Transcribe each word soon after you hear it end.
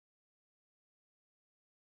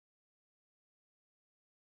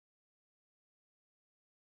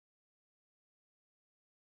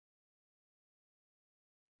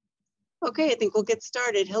Okay, I think we'll get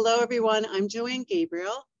started. Hello, everyone. I'm Joanne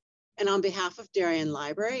Gabriel, and on behalf of Darien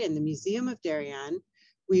Library and the Museum of Darien,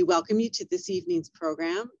 we welcome you to this evening's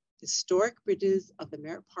program, Historic Bridges of the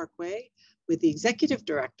Merritt Parkway, with the Executive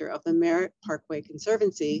Director of the Merritt Parkway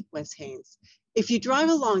Conservancy, Wes Haynes. If you drive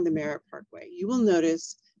along the Merritt Parkway, you will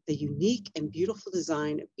notice the unique and beautiful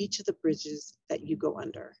design of each of the bridges that you go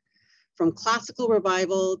under. From classical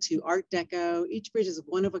revival to Art Deco, each bridge is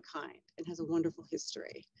one of a kind and has a wonderful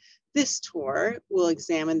history. This tour will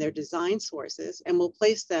examine their design sources and will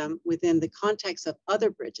place them within the context of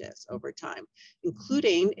other bridges over time,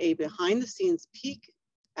 including a behind-the-scenes peek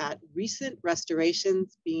at recent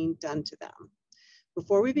restorations being done to them.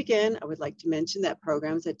 Before we begin, I would like to mention that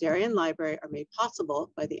programs at Darien Library are made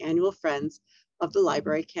possible by the annual Friends of the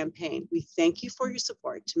Library campaign. We thank you for your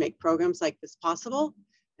support to make programs like this possible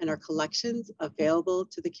and our collections available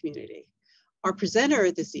to the community. Our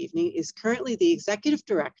presenter this evening is currently the Executive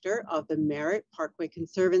Director of the Merritt Parkway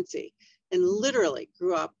Conservancy and literally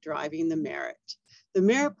grew up driving the Merritt. The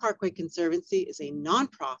Merritt Parkway Conservancy is a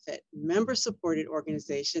nonprofit, member-supported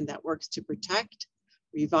organization that works to protect,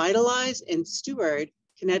 revitalize, and steward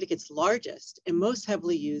Connecticut's largest and most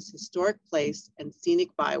heavily used historic place and scenic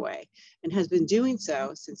byway, and has been doing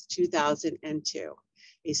so since 2002.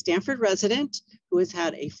 A Stamford resident who has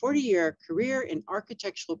had a 40-year career in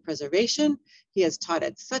architectural preservation. He has taught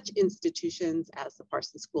at such institutions as the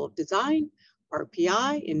Parsons School of Design,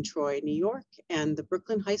 RPI in Troy, New York, and the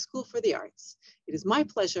Brooklyn High School for the Arts. It is my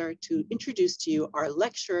pleasure to introduce to you our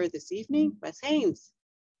lecturer this evening, Wes Haynes.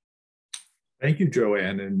 Thank you,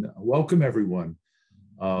 Joanne, and welcome everyone.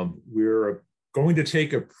 We're going to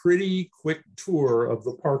take a pretty quick tour of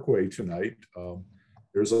the Parkway tonight.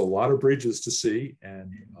 There's a lot of bridges to see,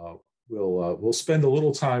 and we'll spend a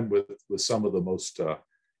little time with some of the most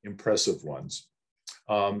impressive ones.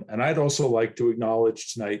 And I'd also like to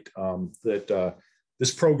acknowledge tonight that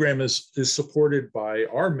this program is supported by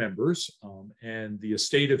our members and the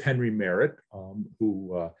estate of Henry Merritt,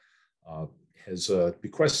 who has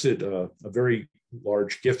bequested a very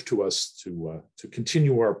large gift to us to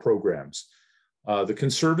continue our programs. The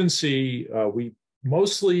Conservancy, we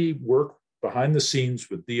mostly work behind the scenes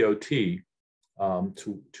with DOT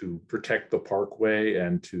to protect the Parkway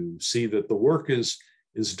and to see that the work is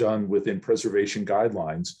done within preservation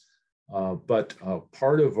guidelines. But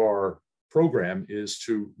part of our program is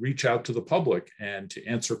to reach out to the public and to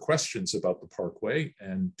answer questions about the Parkway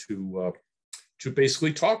and to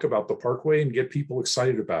basically talk about the Parkway and get people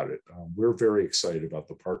excited about it. We're very excited about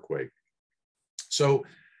the Parkway. So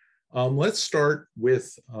let's start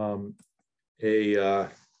with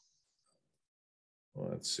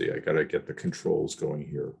let's see, I gotta get the controls going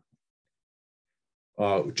here.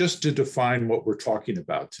 Just to define what we're talking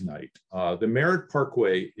about tonight. The Merritt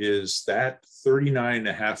Parkway is that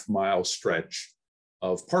 39.5-mile stretch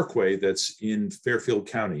of parkway that's in Fairfield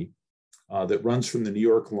County that runs from the New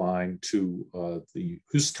York line to the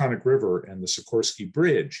Housatonic River and the Sikorsky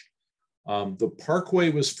Bridge. The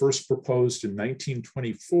parkway was first proposed in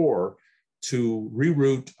 1924 to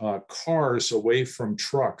reroute cars away from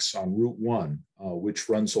trucks on Route 1, which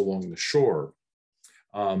runs along the shore.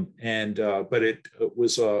 But it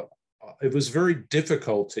was very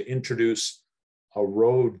difficult to introduce a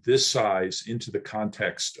road this size into the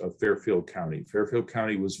context of Fairfield County. Fairfield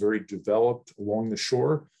County was very developed along the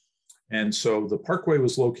shore, and so the parkway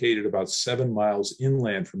was located about 7 miles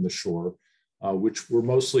inland from the shore, which were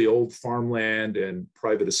mostly old farmland and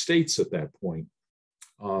private estates at that point.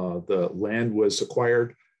 The land was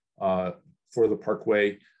acquired for the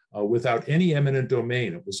parkway without any eminent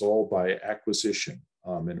domain. It was all by acquisition.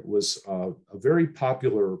 And it was a very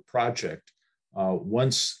popular project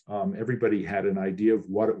once everybody had an idea of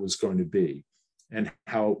what it was going to be and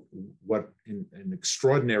what an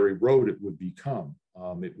extraordinary road it would become.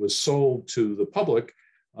 It was sold to the public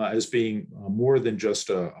as being more than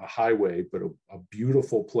just a highway, but a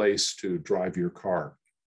beautiful place to drive your car.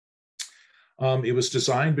 It was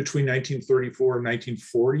designed between 1934 and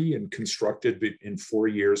 1940 and constructed in 4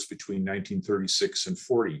 years between 1936 and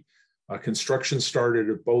 40. Construction started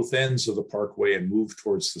at both ends of the parkway and moved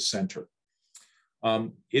towards the center.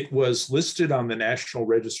 It was listed on the National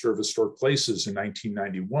Register of Historic Places in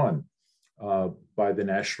 1991 by the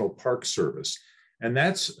National Park Service. And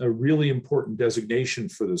that's a really important designation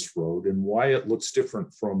for this road and why it looks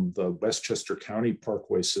different from the Westchester County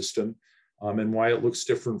Parkway system and why it looks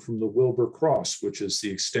different from the Wilbur Cross, which is the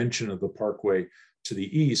extension of the parkway to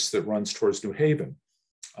the east that runs towards New Haven.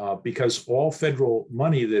 Because all federal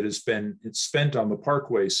money that has been spent on the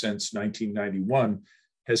parkway since 1991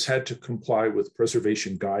 has had to comply with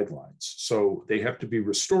preservation guidelines. So they have to be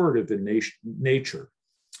restorative in nature.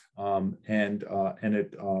 And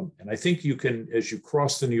I think you can, as you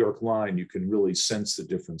cross the New York line, you can really sense the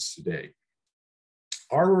difference today.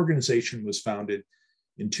 Our organization was founded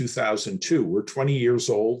in 2002. We're 20 years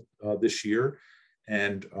old this year,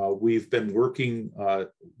 and we've been working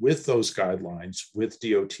with those guidelines with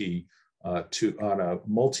DOT on a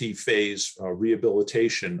multi-phase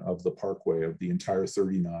rehabilitation of the parkway of the entire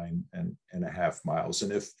 39.5 miles.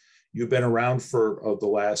 And if you've been around for the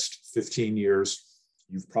last 15 years,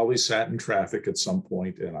 you've probably sat in traffic at some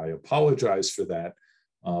point, and I apologize for that.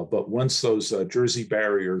 But once those Jersey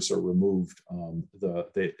barriers are removed,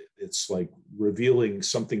 it's like revealing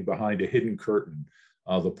something behind a hidden curtain.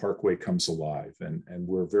 The parkway comes alive, and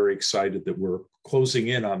we're very excited that we're closing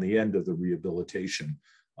in on the end of the rehabilitation,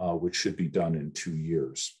 which should be done in 2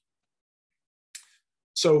 years.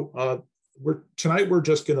 So tonight we're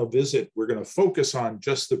just going to visit. We're going to focus on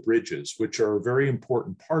just the bridges, which are a very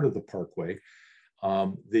important part of the parkway.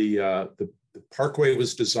 The parkway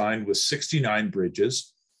was designed with 69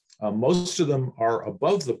 bridges. Most of them are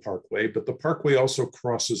above the parkway, but the parkway also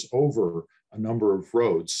crosses over a number of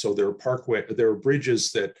roads. So there are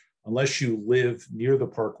bridges that, unless you live near the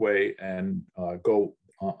parkway and go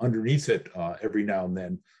underneath it every now and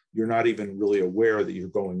then, you're not even really aware that you're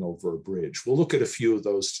going over a bridge. We'll look at a few of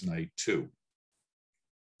those tonight too.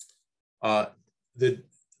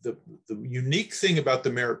 The unique thing about the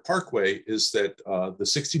Merritt Parkway is that the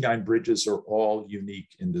 69 bridges are all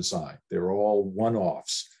unique in design. They're all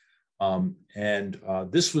one-offs.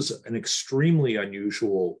 This was an extremely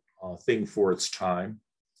unusual thing for its time.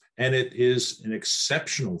 And it is an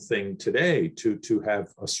exceptional thing today to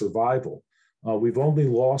have a survival. We've only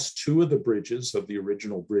lost 2 of the bridges of the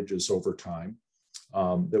original bridges over time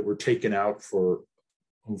that were taken out for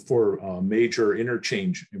major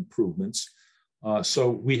interchange improvements. So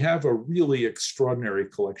we have a really extraordinary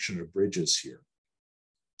collection of bridges here.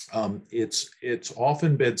 It's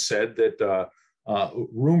often been said that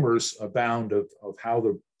rumors abound of how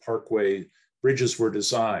the parkway bridges were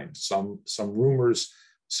designed. Some rumors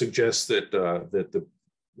suggest that the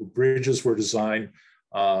bridges were designed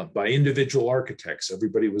by individual architects.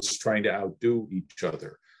 Everybody was trying to outdo each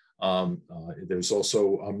other. There's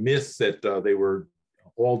also a myth that they were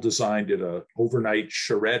all designed at an overnight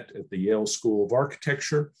charrette at the Yale School of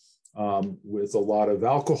Architecture with a lot of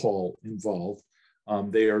alcohol involved.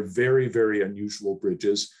 They are very, very unusual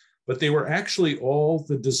bridges, but they were actually all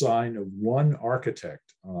the design of one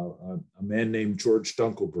architect, a man named George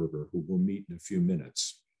Dunkelberger, who we'll meet in a few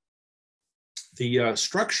minutes. The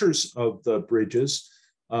structures of the bridges,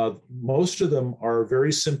 most of them are a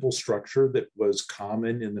very simple structure that was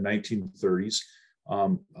common in the 1930s,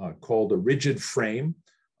 called a rigid frame.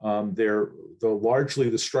 Largely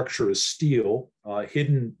the structure is steel,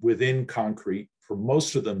 hidden within concrete. For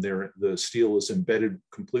most of them, the steel is embedded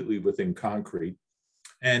completely within concrete.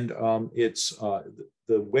 And the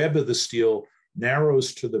web of the steel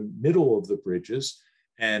narrows to the middle of the bridges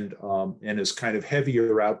and is kind of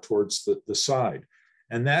heavier out towards the side.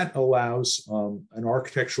 And that allows an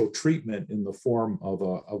architectural treatment in the form of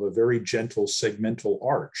a very gentle segmental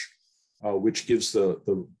arch, which gives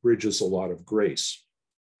the bridges a lot of grace.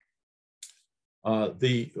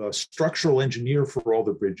 The structural engineer for all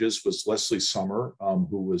the bridges was Leslie Summer,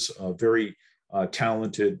 who was a very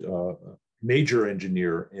talented major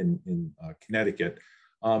engineer in Connecticut.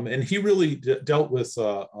 And he really dealt with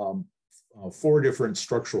 4 different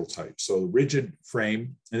structural types. So rigid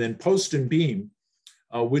frame, and then post and beam,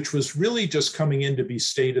 which was really just coming in to be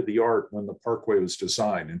state of the art when the parkway was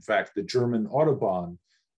designed. In fact, the German Autobahn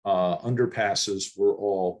underpasses were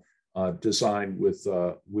all designed with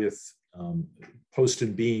post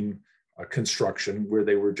and beam construction, where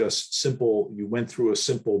they were just simple. You went through a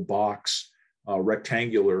simple box,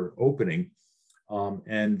 rectangular opening,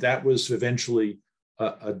 and that was eventually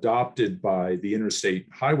adopted by the interstate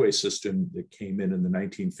highway system that came in the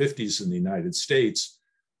 1950s in the United States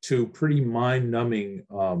to pretty mind-numbing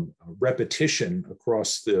repetition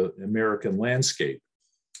across the American landscape.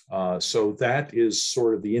 So that is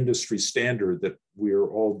sort of the industry standard that we're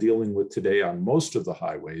all dealing with today on most of the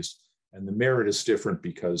highways. And the Merritt is different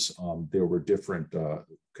because there were different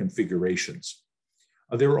configurations.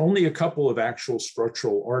 There are only a couple of actual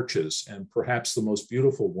structural arches, and perhaps the most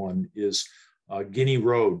beautiful one is Guinea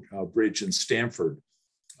Road Bridge in Stamford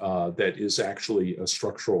that is actually a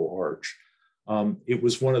structural arch. It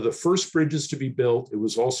was one of the first bridges to be built. It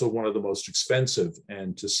was also one of the most expensive,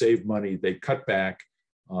 and to save money, they cut back.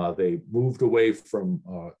 They moved away from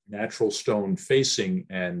natural stone facing,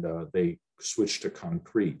 and they switched to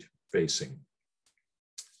concrete facing.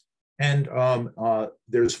 And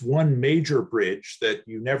there's one major bridge that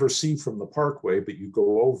you never see from the Parkway, but you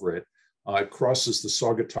go over it. It crosses the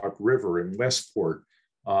Saugatuck River in Westport.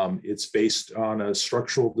 It's based on a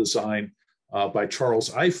structural design by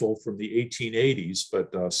Charles Eiffel from the 1880s,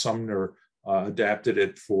 but Sumner adapted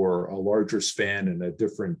it for a larger span and a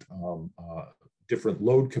different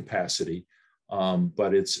load capacity.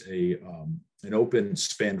 But it's an open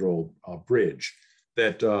spandrel bridge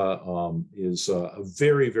that is a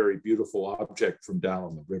very, very beautiful object from down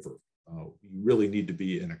on the river. You really need to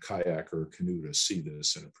be in a kayak or a canoe to see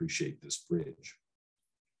this and appreciate this bridge.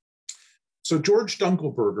 So George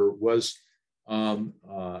Dunkelberger was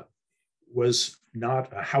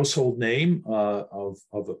not a household name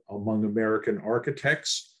among American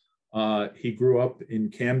architects. He grew up in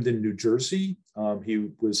Camden, New Jersey. He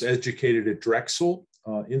was educated at Drexel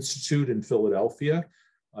Institute in Philadelphia.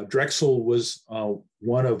 Drexel was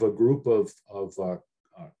one of a group of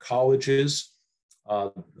colleges,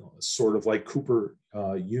 sort of like Cooper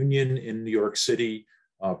Union in New York City,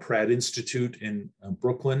 Pratt Institute in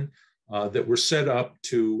Brooklyn, that were set up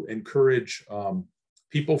to encourage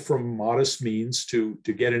people from modest means to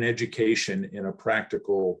get an education in a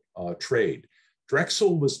practical trade.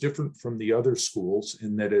 Drexel was different from the other schools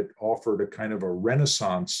in that it offered a kind of a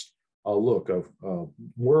Renaissance look of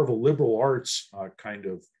more of a liberal arts kind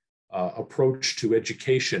of approach to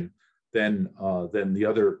education than the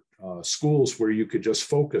other schools where you could just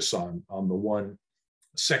focus on the one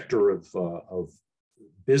sector of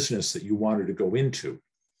business that you wanted to go into.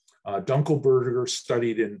 Dunkelberger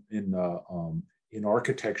studied in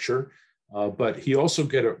architecture, but he also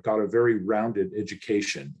got a very rounded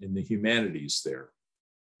education in the humanities there.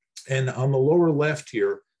 And on the lower left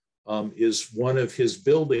here is one of his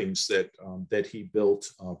buildings that he built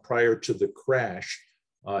prior to the crash.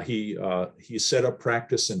 He set up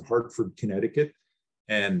practice in Hartford, Connecticut,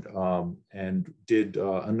 and did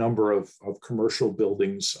a number of commercial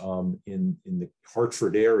buildings in the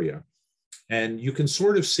Hartford area. And you can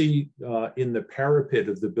sort of see in the parapet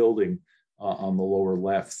of the building on the lower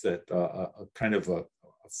left that a kind of a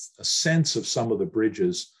sense of some of the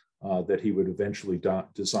bridges that he would eventually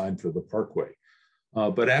design for the Parkway.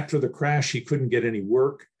 But after the crash, he couldn't get any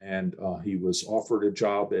work, and he was offered a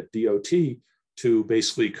job at DOT to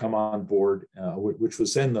basically come on board, which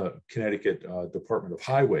was then the Connecticut Department of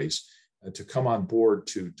Highways, to come on board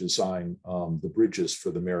to design the bridges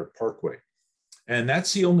for the Merritt Parkway. And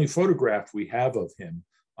that's the only photograph we have of him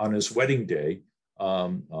on his wedding day,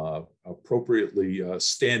 appropriately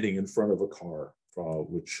standing in front of a car,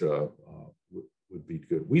 which would be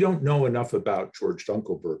good. We don't know enough about George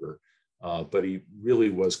Dunkelberger, but he really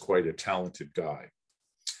was quite a talented guy.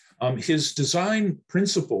 His design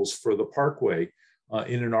principles for the Parkway,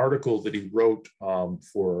 in an article that he wrote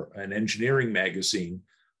for an engineering magazine,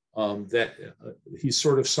 that he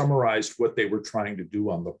sort of summarized what they were trying to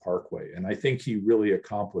do on the Parkway. And I think he really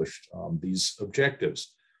accomplished these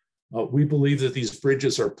objectives. We believe that these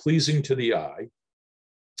bridges are pleasing to the eye.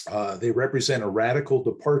 They represent a radical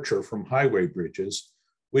departure from highway bridges,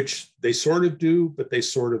 which they sort of do, but they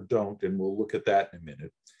sort of don't. And we'll look at that in a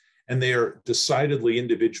minute. And they are decidedly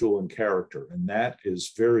individual in character. And that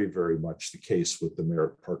is very, very much the case with the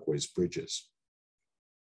Merritt Parkway's bridges.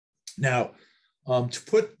 Now, to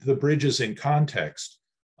put the bridges in context,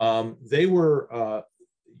 they were,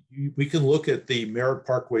 we can look at the Merritt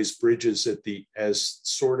Parkway's bridges as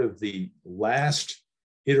sort of the last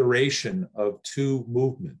iteration of two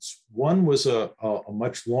movements. One was a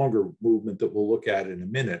much longer movement that we'll look at in a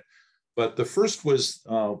minute, but the first was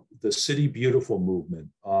the City Beautiful movement,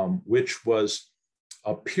 which was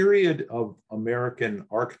a period of American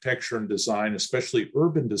architecture and design, especially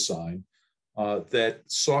urban design, that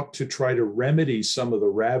sought to try to remedy some of the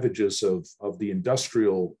ravages of the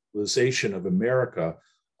industrialization of America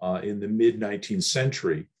in the mid-19th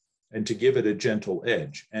century, and to give it a gentle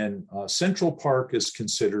edge. And Central Park is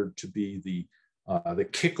considered to be the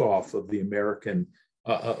kickoff of the American,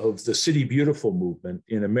 of the City Beautiful movement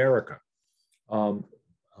in America.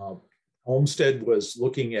 Olmsted was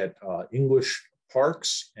looking at English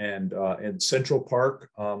parks, and Central Park,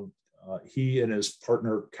 he and his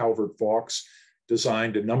partner Calvert Vaux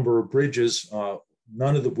designed a number of bridges,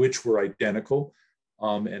 none of which were identical.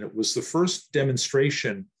 And it was the first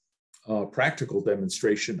demonstration, practical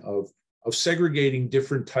demonstration of segregating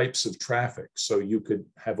different types of traffic. So you could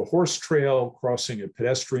have a horse trail crossing a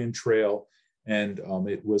pedestrian trail, and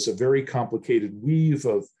it was a very complicated weave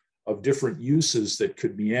of different uses that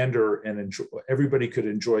could meander, and everybody could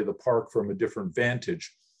enjoy the park from a different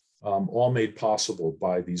vantage, all made possible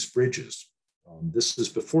by these bridges. This is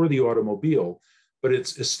before the automobile, but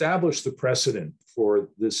it's established the precedent for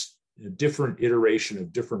this different iteration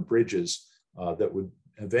of different bridges that would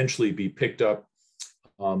eventually be picked up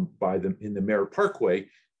by them in the Merritt Parkway,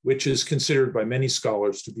 which is considered by many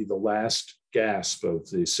scholars to be the last gasp of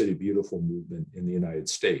the City Beautiful movement in the United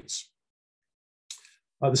States.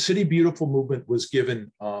 The City Beautiful movement was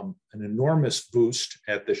given an enormous boost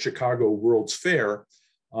at the Chicago World's Fair,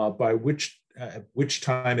 by which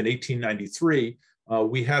time in 1893,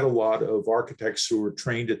 we had a lot of architects who were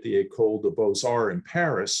trained at the École des Beaux-Arts in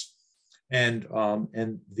Paris, and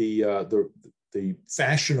the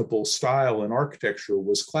fashionable style in architecture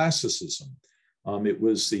was classicism. It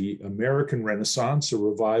was the American Renaissance, a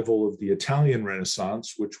revival of the Italian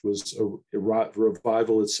Renaissance, which was a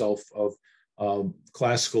revival itself of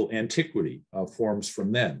classical antiquity, forms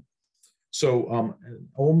from then. So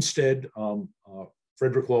Olmsted,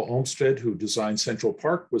 Frederick Law Olmsted, who designed Central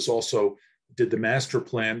Park, did the master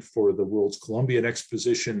plan for the World's Columbian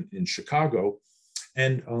Exposition in Chicago.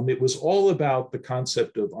 And it was all about the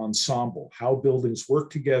concept of ensemble, how buildings work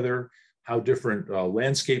together, how different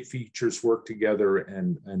landscape features work together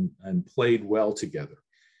and played well together.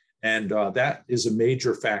 And that is a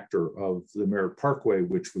major factor of the Merritt Parkway,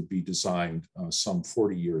 which would be designed some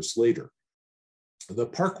 40 years later. The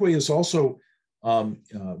Parkway is also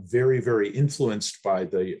very, very influenced by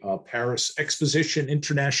the Paris Exposition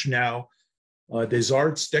Internationale des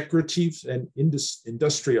Arts Décoratifs and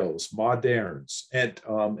Industriels, Modernes,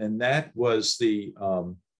 and that was the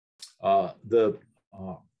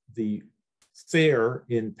fair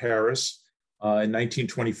in Paris in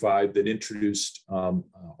 1925 that introduced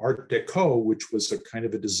Art Deco, which was a kind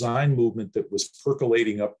of a design movement that was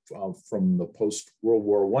percolating up from the post-World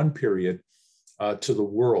War I period to the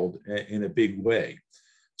world in a big way.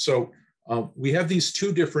 So we have these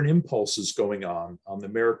two different impulses going on the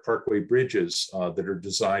Merritt Parkway bridges that are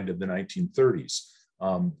designed in the 1930s.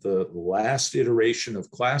 The last iteration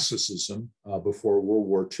of classicism before World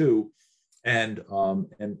War II, and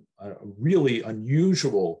a really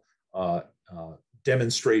unusual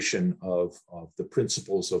demonstration of the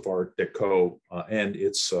principles of Art Deco and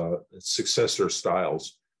its successor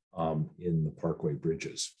styles in the Parkway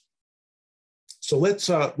bridges. So let's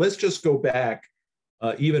just go back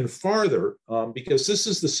even farther, because this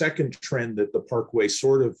is the second trend that the Parkway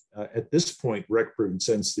sort of, at this point,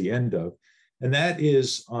 represents the end of, and that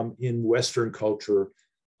is in Western culture,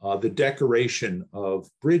 the decoration of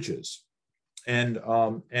bridges. And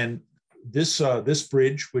this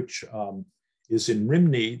bridge, which is in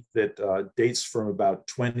Rimini, that dates from about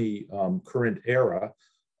 20 current era,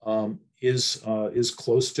 is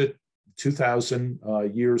close to 2,000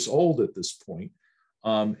 years old at this point.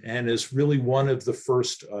 And is really one of the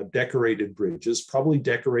first decorated bridges, probably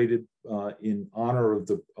decorated in honor of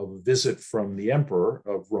a visit from the Emperor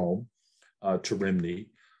of Rome to Rimini.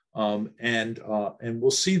 And we'll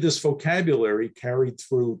see this vocabulary carried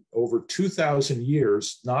through over 2,000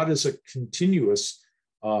 years, not as a continuous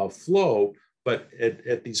flow, but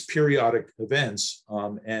at these periodic events.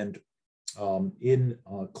 And in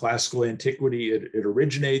classical antiquity, it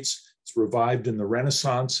originates. It's revived in the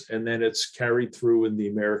Renaissance, and then it's carried through in the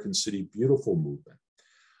American City Beautiful movement.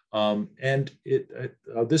 And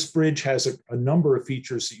this bridge has a number of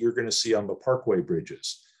features that you're going to see on the Parkway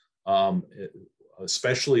bridges,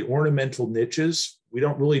 especially ornamental niches. We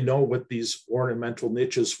don't really know what these ornamental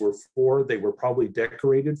niches were for. They were probably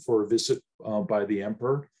decorated for a visit by the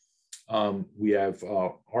emperor. We have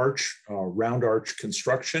round arch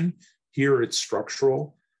construction. Here it's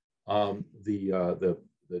structural. The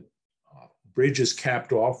bridge is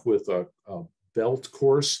capped off with a belt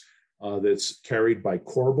course that's carried by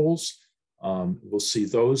corbels. We'll see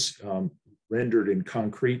those rendered in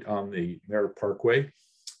concrete on the Merritt Parkway.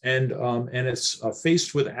 And it's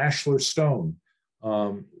faced with ashlar stone,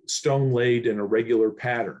 stone laid in a regular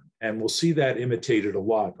pattern. And we'll see that imitated a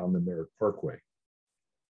lot on the Merritt Parkway.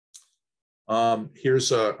 Here's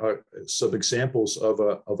some examples of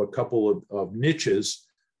a couple of niches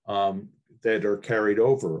that are carried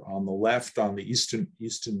over. On the left, on the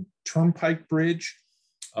Eastern Turnpike Bridge,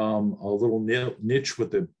 a little niche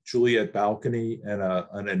with a Juliet balcony and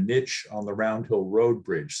a niche on the Round Hill Road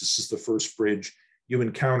Bridge. This is the first bridge you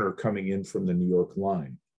encounter coming in from the New York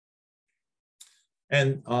line.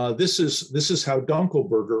 And this is how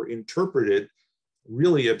Dunkelberger interpreted,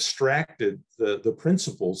 really abstracted the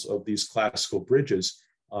principles of these classical bridges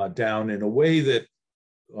down in a way that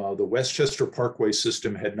the Westchester Parkway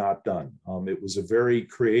system had not done. It was a very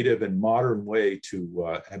creative and modern way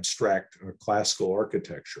to abstract classical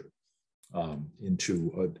architecture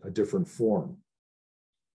into a different form.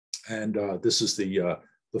 And this is the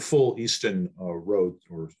full Easton Road,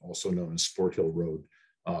 or also known as Sport Hill Road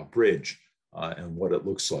Bridge, and what it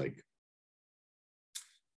looks like.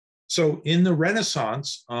 So in the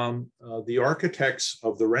Renaissance, the architects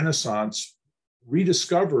of the Renaissance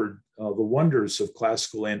rediscovered the wonders of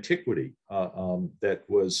classical antiquity that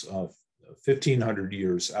was 1,500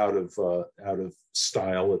 years out of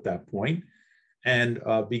style at that point, and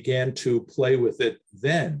began to play with it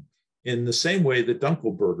then in the same way that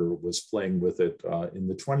Dunkelberger was playing with it in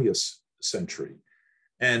the 20th century.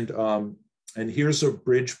 And here's a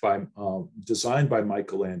bridge designed by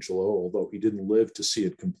Michelangelo, although he didn't live to see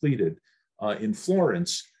it completed, in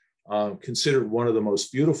Florence, considered one of the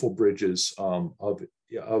most beautiful bridges of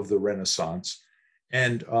the Renaissance.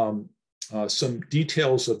 And some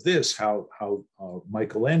details of this, how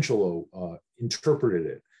Michelangelo interpreted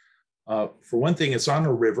it. For one thing, it's on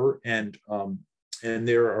a river, and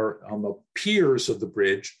there are, on the piers of the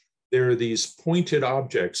bridge, there are these pointed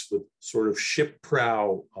objects with sort of ship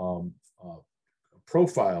prow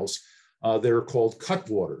profiles that are called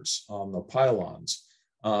cutwaters on the pylons.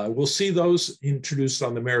 We'll see those introduced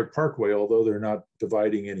on the Merritt Parkway, although they're not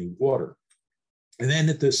dividing any water. And then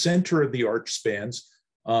at the center of the arch spans,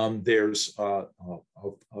 there's a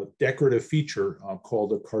decorative feature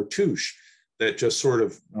called a cartouche that just sort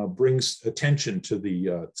of brings attention to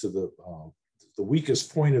the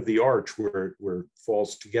weakest point of the arch where it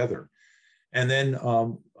falls together. And then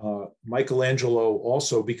Michelangelo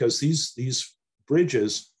also, because these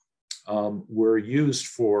bridges were used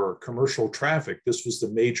for commercial traffic. This was the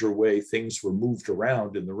major way things were moved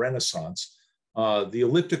around in the Renaissance. The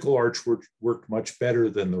elliptical arch worked much better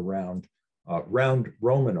than the round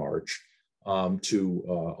Roman arch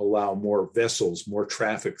to allow more vessels, more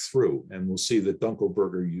traffic through. And we'll see that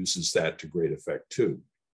Dunkelberger uses that to great effect too.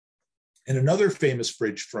 And another famous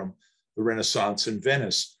bridge from the Renaissance in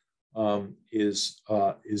Venice is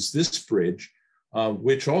this bridge,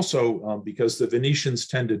 which also, because the Venetians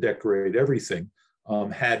tend to decorate everything,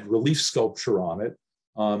 had relief sculpture on it,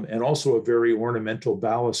 and also a very ornamental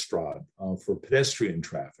balustrade for pedestrian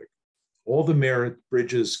traffic. All the Merritt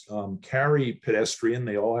bridges carry pedestrian.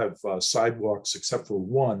 They all have sidewalks except for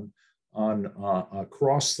one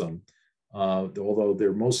across them, although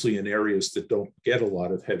they're mostly in areas that don't get a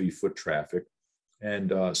lot of heavy foot traffic.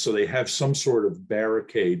 And so they have some sort of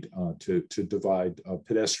barricade to divide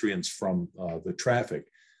pedestrians from the traffic.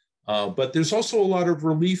 But there's also a lot of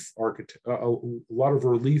relief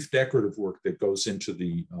decorative work that goes into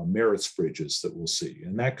the Merritt's bridges that we'll see.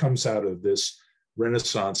 And that comes out of this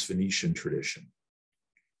Renaissance Venetian tradition.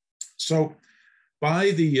 So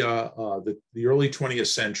by the early 20th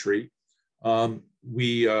century, at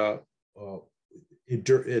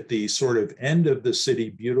the sort of end of the City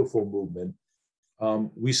Beautiful movement,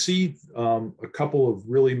 we see a couple of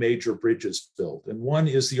really major bridges built. And one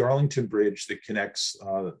is the Arlington Bridge that connects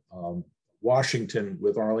Washington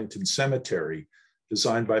with Arlington Cemetery,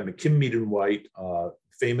 designed by McKim, Mead & White,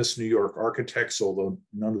 famous New York architects, although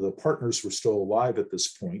none of the partners were still alive at this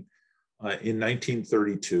point, in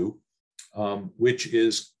 1932, which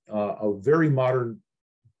is a very modern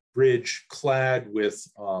bridge clad with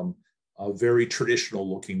very traditional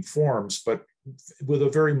looking forms, but with a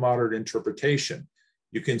very modern interpretation.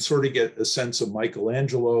 You can sort of get a sense of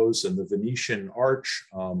Michelangelo's and the Venetian arch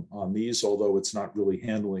on these, although it's not really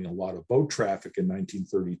handling a lot of boat traffic in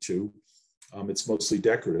 1932. It's mostly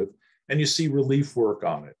decorative, and you see relief work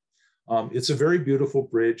on it. It's a very beautiful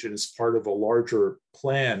bridge, and it's part of a larger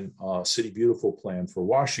plan, City Beautiful plan for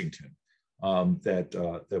Washington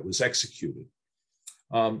that was executed.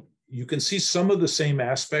 You can see some of the same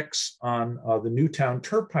aspects on the Newtown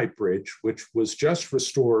Turnpike Bridge, which was just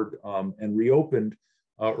restored and reopened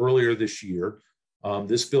earlier this year.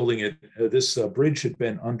 This bridge had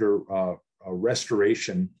been under a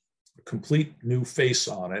restoration, a complete new face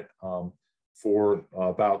on it for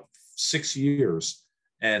about 6 years,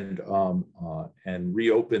 and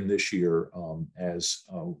reopened this year as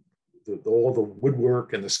all the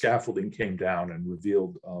woodwork and the scaffolding came down and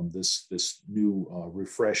revealed this new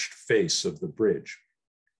refreshed face of the bridge.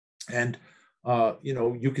 And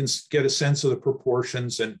you can get a sense of the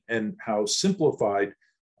proportions and how simplified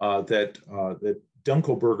that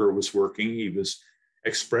Dunkelberger was working. He was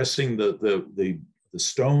expressing the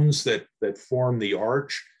stones that form the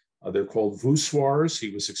arch. They're called voussoirs. He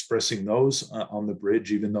was expressing those on the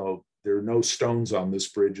bridge, even though there are no stones on this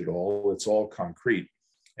bridge at all. It's all concrete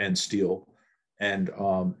and steel, and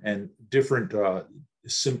different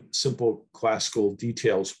simple classical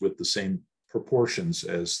details with the same proportions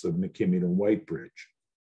as the McKim and White Bridge.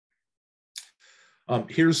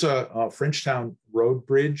 Here's a Frenchtown Road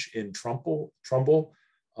Bridge in Trumbull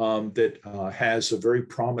that has a very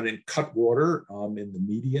prominent cutwater in the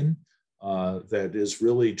median that is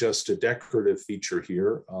really just a decorative feature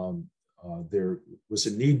here. there was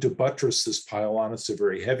a need to buttress this pylon. It's a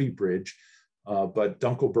very heavy bridge, but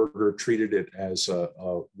Dunkelberger treated it as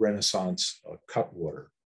a Renaissance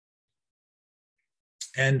cutwater.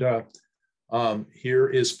 And here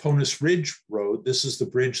is Ponus Ridge Road. This is the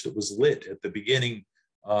bridge that was lit at the beginning,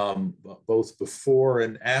 both before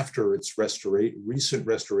and after its recent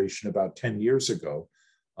restoration about 10 years ago,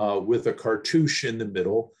 with a cartouche in the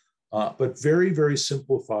middle, but very, very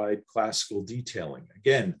simplified classical detailing.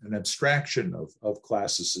 Again, an abstraction of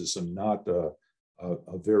classicism, not a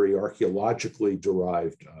very archaeologically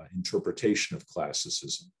derived interpretation of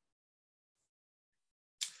classicism.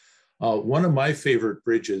 One of my favorite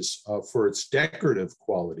bridges for its decorative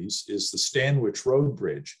qualities is the Stanwich Road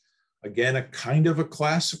Bridge. Again, a kind of a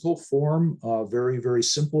classical form, very, very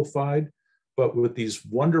simplified, but with these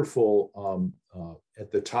wonderful,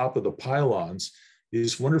 at the top of the pylons,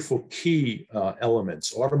 these wonderful key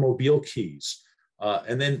elements, automobile keys,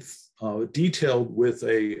 and then detailed with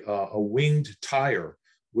a winged tire,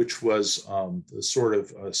 which was the sort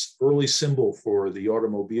of early symbol for the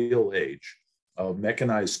automobile age of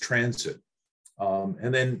mechanized transit.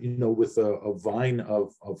 And then, you know, with a vine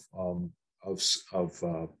of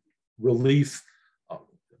relief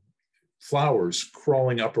flowers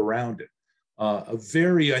crawling up around it. A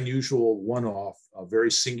very unusual one-off, a very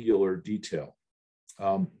singular detail.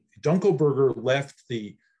 Dunkelberger left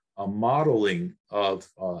the modeling of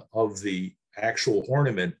the actual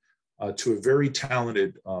ornament to a very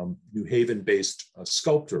talented New Haven-based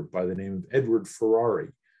sculptor by the name of Edward Ferrari,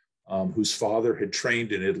 whose father had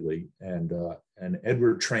trained in Italy, and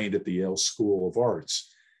Edward trained at the Yale School of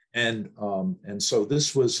Arts. And so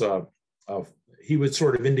this was, he would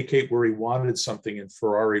sort of indicate where he wanted something, and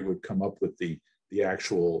Ferrari would come up with the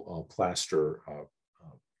actual plaster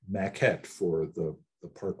maquette for the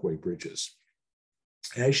Parkway bridges.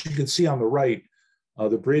 And as you can see on the right,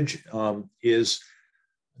 the bridge is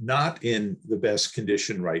not in the best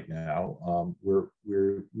condition right now.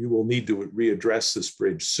 We will need to readdress this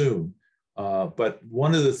bridge soon. But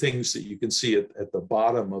one of the things that you can see at the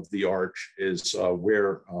bottom of the arch is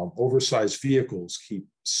where oversized vehicles keep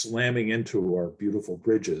slamming into our beautiful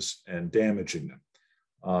bridges and damaging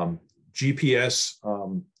them. GPS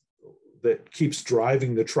that keeps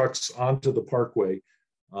driving the trucks onto the Parkway,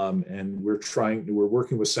 and we're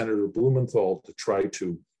working with Senator Blumenthal to try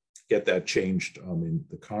to get that changed in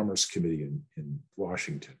the Commerce Committee in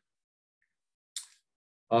Washington.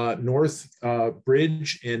 North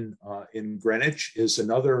Bridge in Greenwich is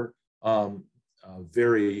another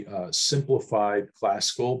very simplified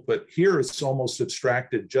classical, but here it's almost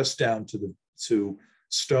abstracted just down to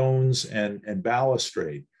stones and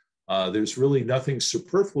balustrade. There's really nothing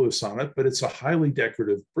superfluous on it, but it's a highly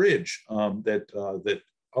decorative bridge that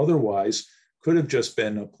otherwise could have just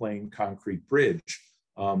been a plain concrete bridge.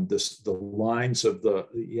 The lines of the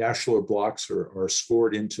ashlar blocks are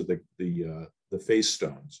scored into the face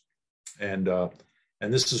stones, and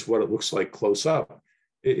this is what it looks like close up.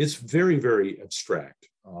 It's very, very abstract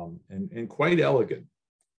and quite elegant.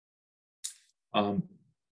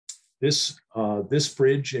 This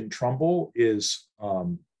bridge in Trumbull is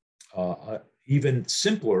even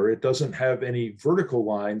simpler. It doesn't have any vertical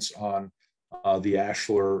lines on the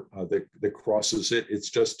ashlar that crosses it. It's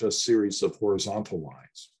just a series of horizontal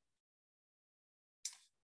lines.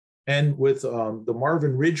 And with the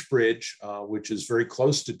Marvin Ridge Bridge, which is very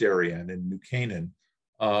close to Darien in New Canaan,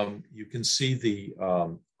 you can see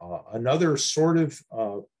another sort of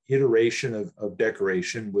iteration of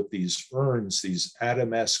decoration with these urns, these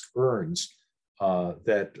Adamesque urns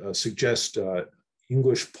that suggest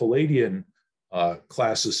English Palladian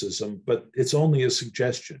classicism, but it's only a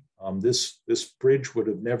suggestion. This bridge would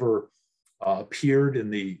have never appeared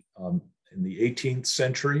in the 18th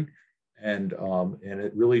century, and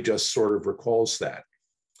it really just sort of recalls that.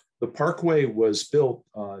 The Parkway was built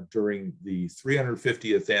during the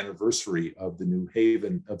 350th anniversary of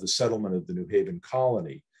the settlement of the New Haven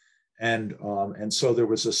colony, and so there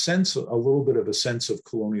was a little bit of a sense of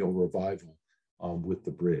colonial revival with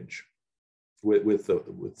the bridge, with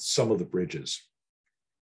some of the bridges.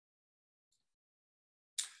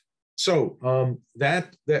 So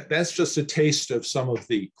that's just a taste of some of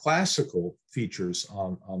the classical features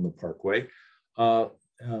on the Parkway.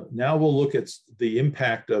 Now we'll look at the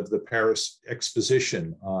impact of the Paris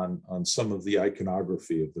exposition on some of the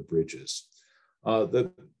iconography of the bridges.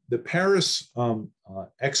 The Paris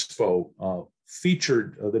Expo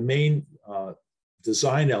featured the main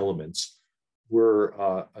design elements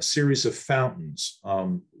were a series of fountains.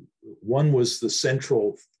 One was the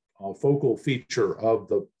central focal feature of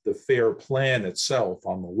the fair plan itself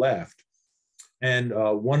on the left, And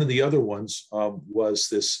one of the other ones was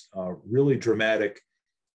this really dramatic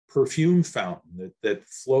perfume fountain that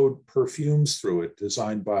flowed perfumes through it,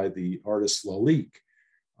 designed by the artist Lalique,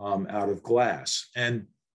 out of glass. And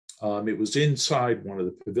it was inside one of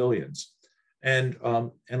the pavilions. And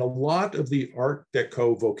a lot of the Art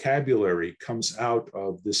Deco vocabulary comes out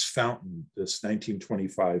of this fountain, this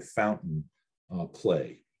 1925 fountain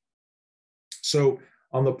play. So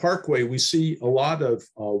on the Parkway, we see a lot of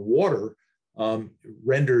water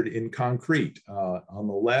rendered in concrete. On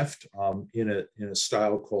the left, in a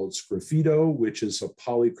style called sgraffito, which is a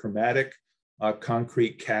polychromatic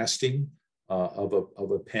concrete casting of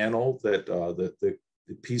a panel that the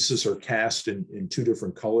pieces are cast in two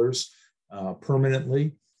different colors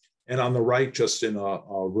permanently. And on the right, just in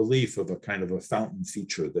a relief of a kind of a fountain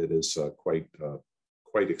feature that is quite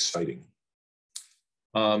exciting.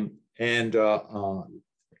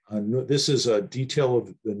 This is a detail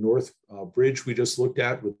of the North Bridge we just looked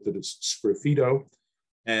at with the sgraffito.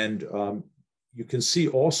 And you can see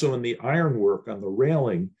also in the ironwork on the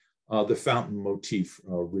railing, the fountain motif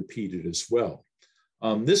repeated as well.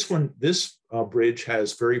 This bridge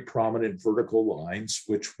has very prominent vertical lines,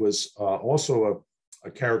 which was also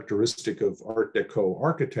a characteristic of Art Deco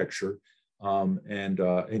architecture,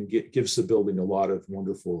 and gives the building a lot of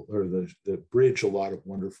wonderful, or the bridge a lot of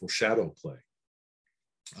wonderful shadow play.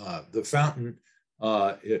 The fountain,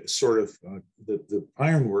 the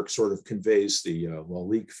ironwork sort of conveys the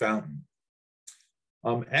Lalique fountain,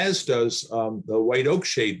 as does the White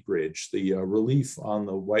Oakshade Bridge, the relief on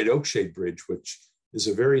the White Oakshade Bridge, which is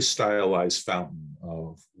a very stylized fountain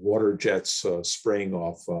of water jets spraying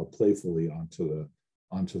off playfully onto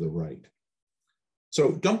the right.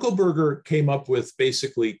 So Dunkelberger came up with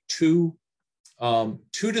basically two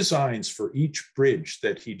designs for each bridge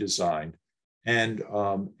that he designed. And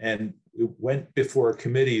it went before a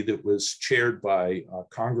committee that was chaired by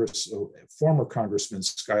former Congressman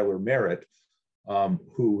Schuyler Merritt,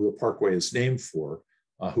 who the Parkway is named for,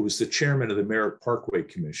 who was the chairman of the Merritt Parkway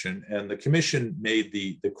Commission. And the commission made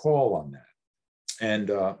the call on that.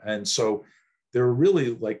 And so there are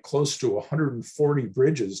really like close to 140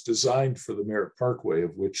 bridges designed for the Merritt Parkway,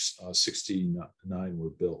 of which 69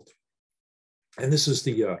 were built. And this is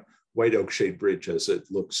the White Oakshade Bridge as it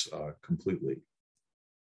looks completely.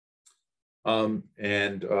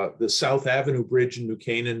 The South Avenue Bridge in New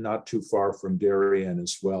Canaan, not too far from Darien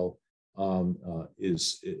as well,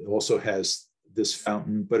 it also has this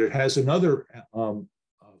fountain, but it has another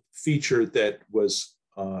feature that was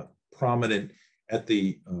prominent at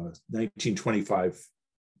the 1925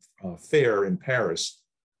 fair in Paris,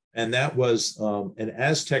 and that was an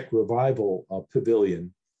Aztec revival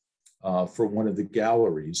pavilion for one of the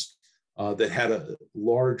galleries that had a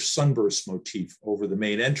large sunburst motif over the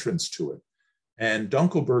main entrance to it. And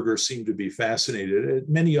Dunkelberger seemed to be fascinated,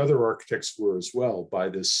 many other architects were as well, by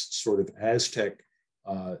this sort of Aztec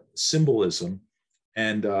symbolism,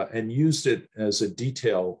 and used it as a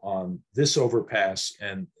detail on this overpass,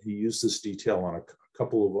 and he used this detail on a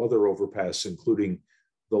couple of other overpasses, including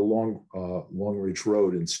the Long Ridge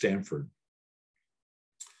Road in Stamford.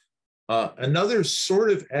 Another sort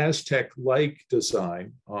of Aztec-like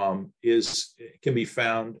design can be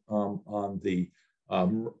found on the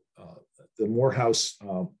Morehouse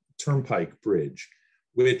Turnpike Bridge,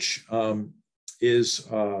 which is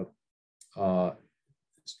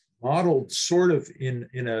modeled sort of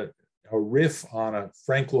in a riff on a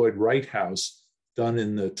Frank Lloyd Wright house done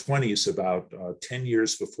in the 20s, about 10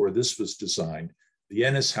 years before this was designed, the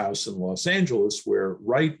Ennis House in Los Angeles, where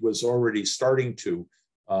Wright was already starting to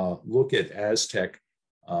look at Aztec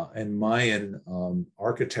and Mayan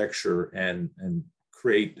architecture and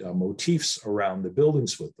create motifs around the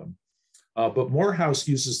buildings with them. But Morehouse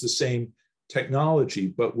uses the same technology,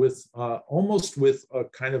 but with almost with a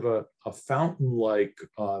kind of a fountain-like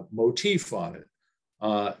motif on it.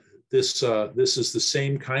 This is the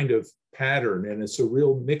same kind of pattern, and it's a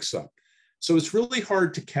real mix-up. So it's really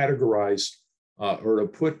hard to categorize or to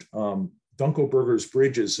put Dunkelberger's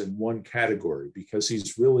bridges in one category, because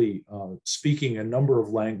he's really speaking a number of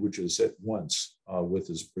languages at once with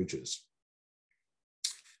his bridges.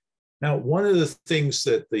 Now, one of the things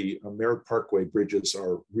that the Merritt Parkway bridges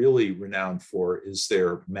are really renowned for is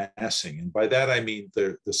their massing. And by that, I mean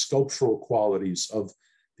the sculptural qualities of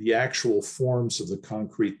the actual forms of the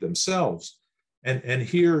concrete themselves. And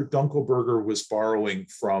here, Dunkelberger was borrowing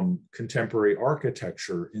from contemporary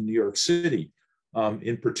architecture in New York City,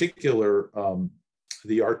 in particular,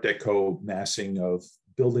 the Art Deco massing of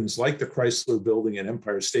buildings like the Chrysler Building and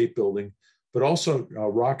Empire State Building, but also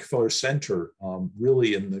Rockefeller Center,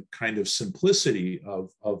 really in the kind of simplicity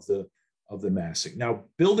of the massing. Now,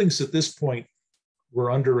 buildings at this point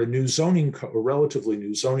were under a new zoning code, a relatively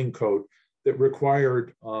new zoning code that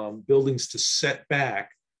required buildings to set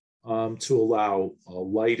back to allow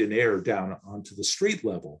light and air down onto the street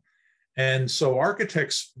level. And so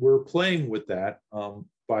architects were playing with that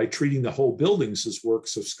by treating the whole buildings as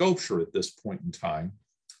works of sculpture at this point in time,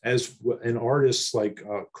 and artists like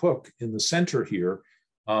Cook in the center here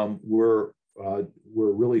were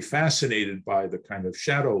really fascinated by the kind of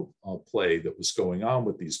shadow play that was going on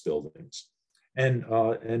with these buildings. And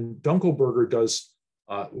Dunkelberger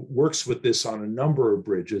works with this on a number of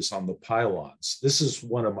bridges on the pylons. This is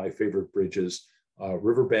one of my favorite bridges,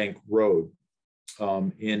 Riverbank Road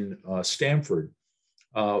in Stamford,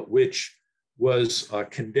 which was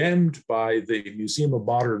condemned by the Museum of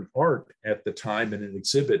Modern Art at the time in an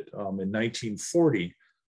exhibit in 1940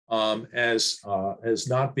 as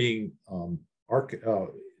not being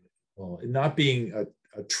not being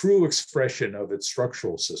a true expression of its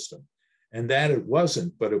structural system. And that it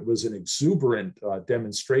wasn't, but it was an exuberant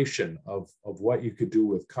demonstration of what you could do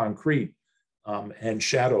with concrete and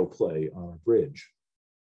shadow play on a bridge.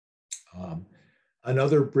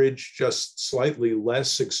 Another bridge just slightly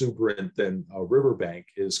less exuberant than Riverbank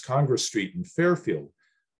is Congress Street in Fairfield,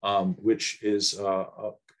 which is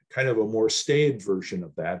kind of a more staid version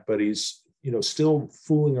of that, but he's still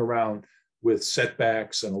fooling around with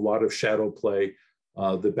setbacks and a lot of shadow play.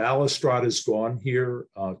 The balustrade is gone here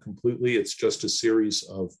completely. It's just a series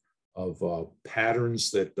of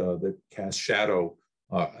patterns that cast shadow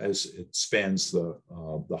as it spans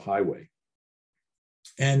the highway.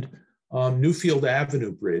 And Newfield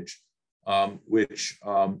Avenue Bridge, which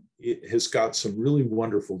it has got some really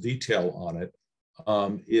wonderful detail on it,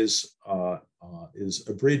 is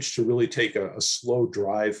a bridge to really take a slow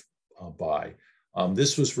drive by.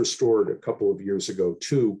 This was restored a couple of years ago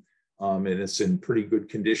too, and it's in pretty good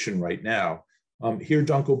condition right now. Here,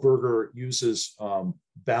 Dunkelberger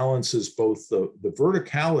balances both the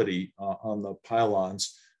verticality on the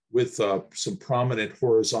pylons with some prominent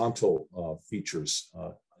horizontal features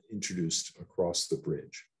introduced across the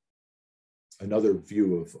bridge. Another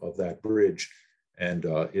view of that bridge and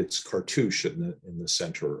its cartouche in the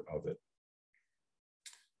center of it.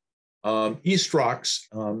 East Rocks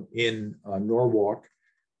in Norwalk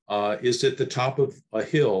is at the top of a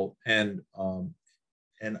hill, and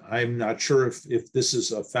I'm not sure if this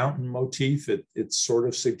is a fountain motif. It sort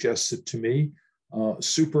of suggests it to me,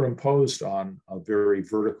 superimposed on a very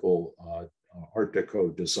vertical Art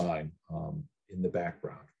Deco design in the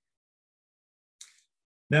background.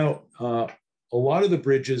 Now, a lot of the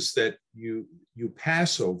bridges that you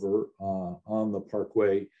pass over on the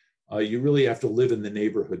Parkway, you really have to live in the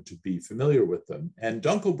neighborhood to be familiar with them. And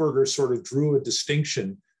Dunkelberger sort of drew a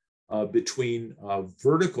distinction between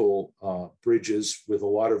vertical bridges with a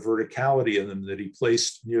lot of verticality in them that he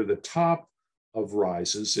placed near the top of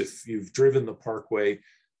rises. If you've driven the Parkway,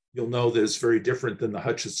 you'll know that it's very different than the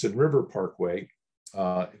Hutchinson River Parkway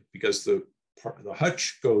because the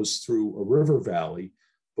Hutch goes through a river valley.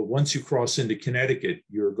 But once you cross into Connecticut,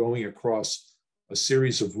 you're going across a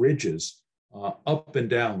series of ridges up and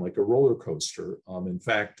down like a roller coaster. In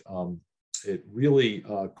fact, it really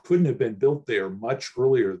couldn't have been built there much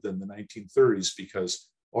earlier than the 1930s because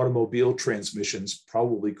automobile transmissions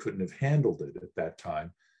probably couldn't have handled it at that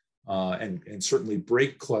time. And certainly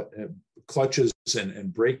brake clutches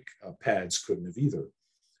and brake pads couldn't have either.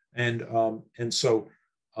 And so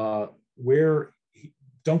where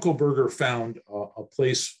Dunkelberger found a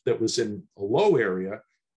place that was in a low area,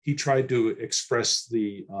 he tried to express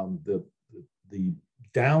the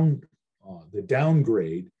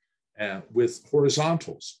downgrade with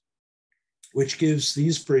horizontals, which gives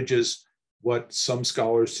these bridges what some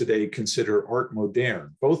scholars today consider art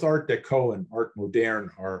moderne. Both Art Deco and art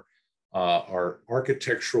moderne are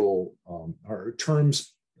architectural are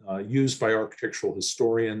terms used by architectural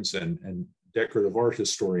historians and decorative art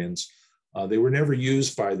historians. They were never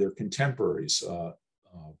used by their contemporaries.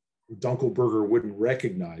 Dunkelberger wouldn't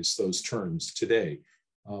recognize those terms today,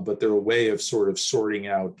 but they're a way of sort of sorting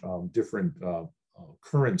out different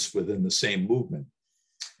currents within the same movement.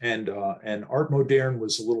 And art moderne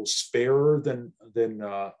was a little sparer than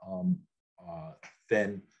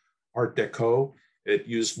Art Deco. It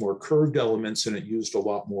used more curved elements and it used a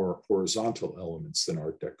lot more horizontal elements than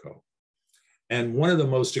Art Deco. And one of the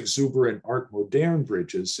most exuberant art moderne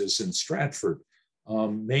bridges is in Stratford,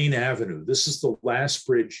 Main Avenue. This is the last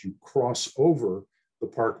bridge you cross over the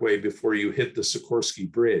Parkway before you hit the Sikorsky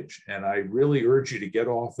Bridge. And I really urge you to get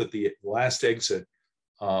off at the last exit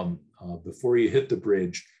before you hit the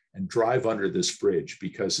bridge and drive under this bridge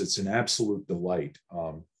because it's an absolute delight.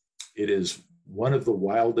 It is one of the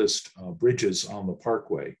wildest bridges on the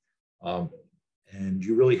Parkway. And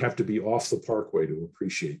you really have to be off the parkway to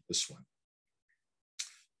appreciate this one.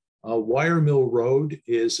 Wire Mill Road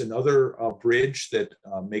is another bridge that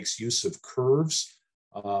makes use of curves.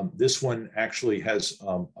 This one actually has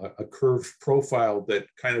a curved profile that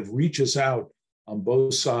kind of reaches out on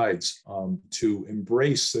both sides to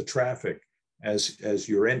embrace the traffic as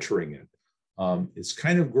you're entering it. It's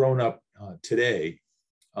kind of grown up today,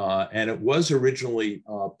 and it was originally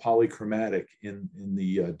polychromatic in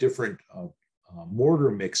the different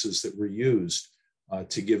mortar mixes that were used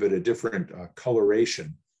to give it a different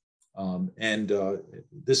coloration.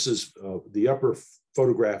 This is the upper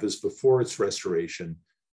photograph is before its restoration.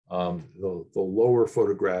 The lower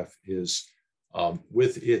photograph is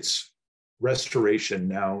with its restoration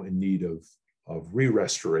now in need of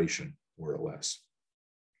re-restoration, more or less.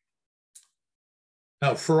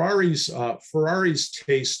 Now, Ferrari's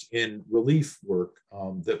taste in relief work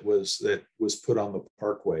that was put on the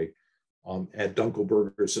parkway at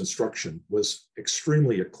Dunkelberger's instruction was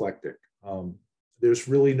extremely eclectic. There's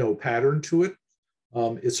really no pattern to it.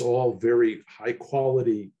 It's all very high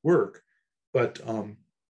quality work, but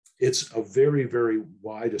it's a very, very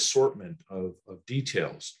wide assortment of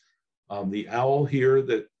details. The owl here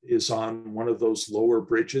that is on one of those lower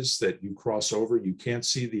bridges that you cross over, you can't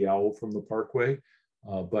see the owl from the parkway,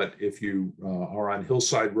 but if you are on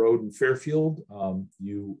Hillside Road in Fairfield,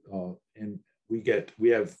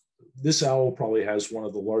 this owl probably has one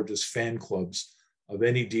of the largest fan clubs of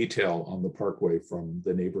any detail on the parkway from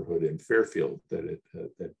the neighborhood in Fairfield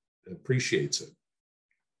that appreciates it.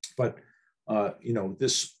 But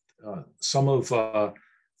some of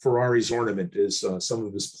Ferrari's ornament is some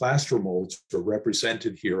of his plaster molds are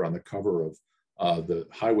represented here on the cover of the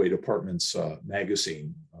Highway Department's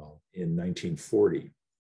magazine in 1940.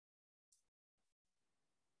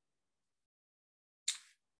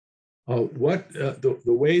 The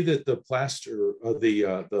way that the plaster,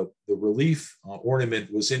 the relief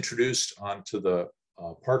ornament was introduced onto the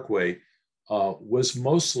parkway was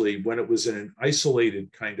mostly when it was in an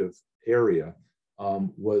isolated kind of area,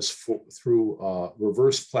 was through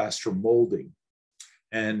reverse plaster molding.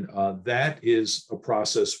 And that is a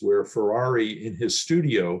process where Ferrari in his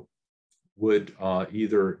studio would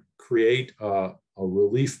either create a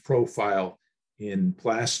relief profile in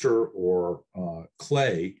plaster or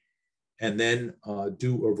clay, and then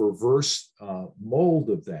do a reverse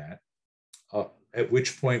mold of that, at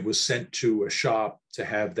which point was sent to a shop to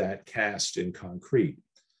have that cast in concrete.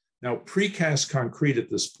 Now, precast concrete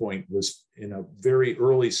at this point was in a very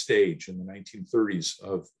early stage in the 1930s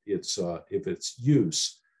of its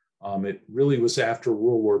use. It really was after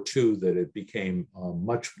World War II that it became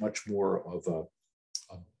much more of a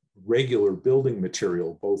regular building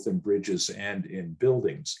material, both in bridges and in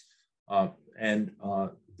buildings.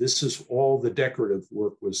 This is all the decorative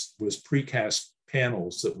work was precast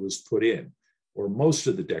panels that was put in, or most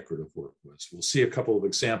of the decorative work was. We'll see a couple of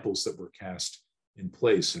examples that were cast in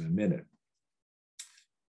place in a minute.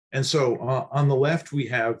 And so on the left, we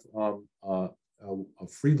have a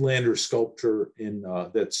Friedlander sculpture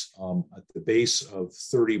that's at the base of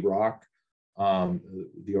 30 Rock,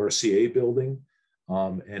 the RCA building,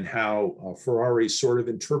 and how Ferrari sort of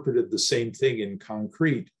interpreted the same thing in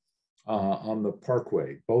concrete on the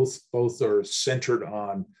parkway. Both are centered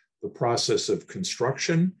on the process of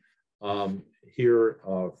construction. Here,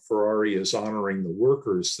 Ferrari is honoring the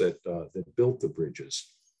workers that built the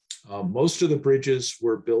bridges. Most of the bridges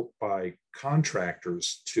were built by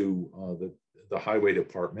contractors to the Highway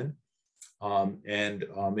Department, and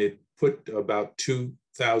it put about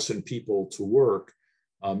 2,000 people to work,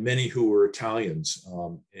 many who were Italians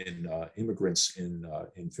and immigrants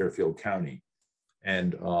in Fairfield County.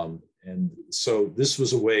 And so this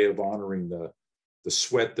was a way of honoring the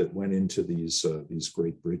sweat that went into these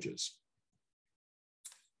great bridges.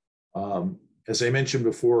 As I mentioned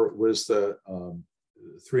before, it was the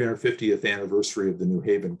 350th anniversary of the New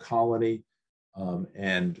Haven colony.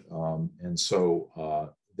 And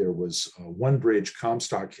so there was one bridge,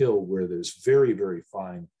 Comstock Hill, where there's very, very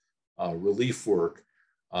fine relief work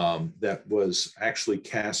that was actually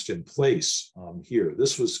cast in place here.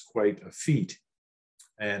 This was quite a feat.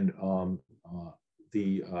 And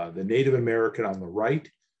the Native American on the right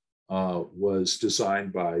was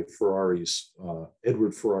designed by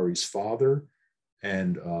Edward Ferrari's father,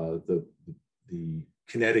 and the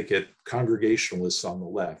Connecticut Congregationalists on the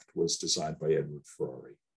left was designed by Edward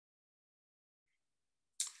Ferrari.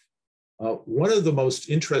 One of the most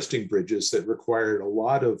interesting bridges that required a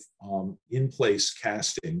lot of in-place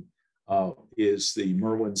casting is the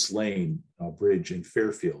Merwin's Lane Bridge in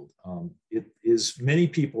Fairfield. It is many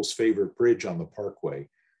people's favorite bridge on the Parkway.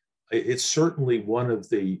 It's certainly one of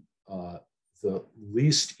the the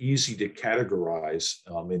least easy to categorize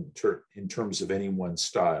in terms of any one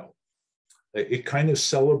style. It kind of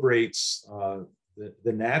celebrates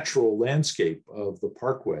the natural landscape of the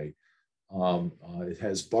Parkway. It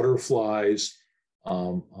has butterflies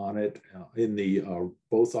on it in the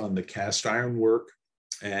both on the cast iron work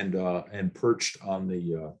and perched on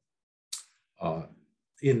the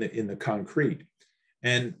in the concrete.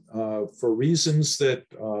 And for reasons that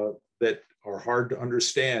are hard to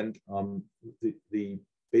understand,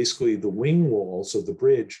 basically the wing walls of the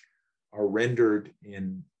bridge are rendered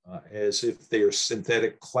in as if they are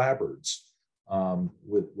synthetic clapboards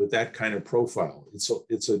with that kind of profile.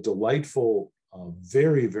 It's a delightful,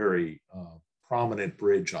 very, very prominent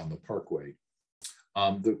bridge on the Parkway.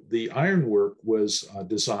 The ironwork was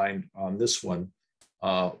designed on this one,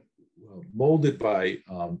 molded by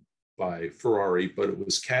Ferrari, but it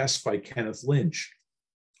was cast by Kenneth Lynch,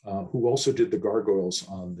 who also did the gargoyles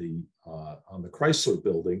on the Chrysler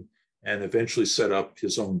building and eventually set up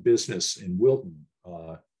his own business in Wilton,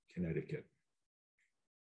 Connecticut.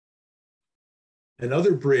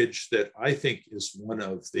 Another bridge that I think is one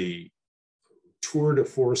of the tour de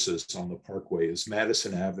forces on the Parkway is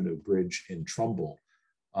Madison Avenue Bridge in Trumbull,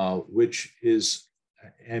 which is,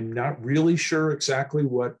 I'm not really sure exactly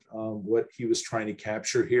what he was trying to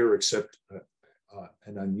capture here, except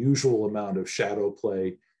an unusual amount of shadow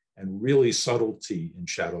play and really subtlety in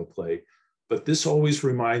shadow play. But this always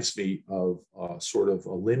reminds me of sort of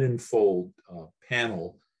a linen fold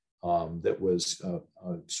panel that was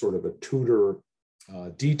sort of a Tudor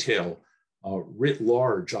detail writ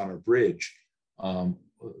large on a bridge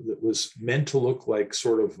that was meant to look like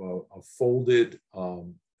sort of a folded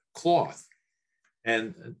cloth.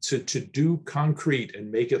 And to do concrete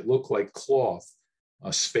and make it look like cloth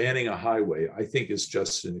spanning a highway, I think is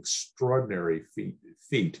just an extraordinary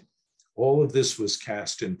feat. All of this was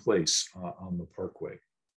cast in place on the Parkway.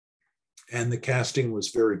 And the casting was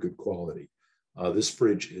very good quality. This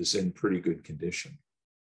bridge is in pretty good condition.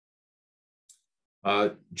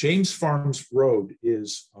 James Farms Road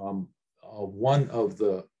is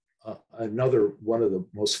another one of the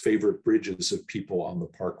most favorite bridges of people on the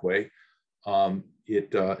Parkway.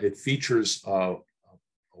 It features a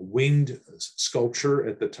winged sculpture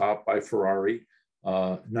at the top by Ferrari.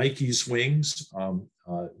 Nike's wings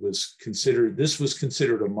was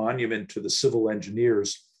considered a monument to the civil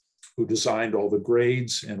engineers who designed all the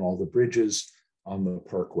grades and all the bridges on the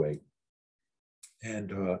Parkway.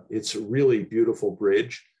 And it's a really beautiful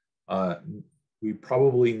bridge. We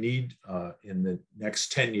probably need in the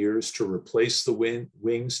next 10 years to replace the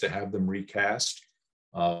wings to have them recast.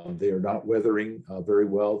 They are not weathering very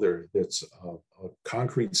well. It's a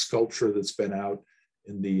concrete sculpture that's been out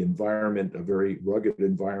in the environment, a very rugged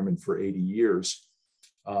environment for 80 years.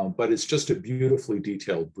 But it's just a beautifully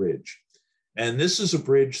detailed bridge. And this is a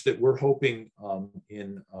bridge that we're hoping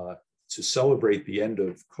to celebrate the end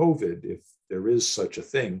of COVID, if there is such a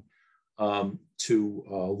thing, to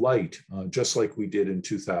light, just like we did in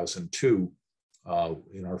 2002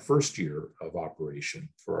 in our first year of operation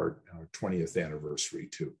for our 20th anniversary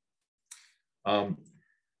too.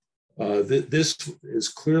 This is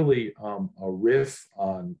clearly a riff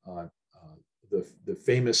on the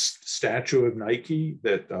famous statue of Nike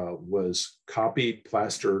that was copied.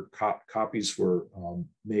 Plaster copies were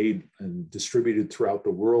made and distributed throughout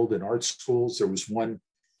the world in art schools. There was one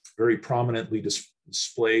very prominently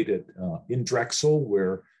displayed in Drexel,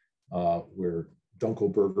 where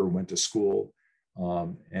Dunkelberger went to school,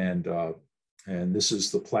 and this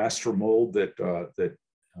is the plaster mold that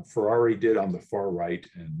Ferrari did on the far right,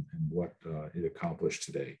 and what it accomplished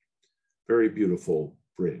today. Very beautiful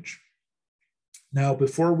bridge. Now,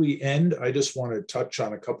 before we end, I just want to touch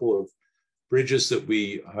on a couple of bridges that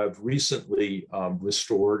we have recently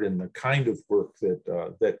restored and the kind of work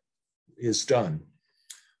that is done.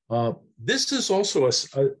 This is also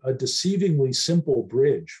a deceivingly simple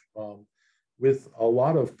bridge with a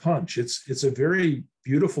lot of punch. It's a very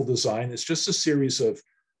beautiful design. It's just a series of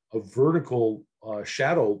vertical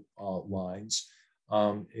shadow lines.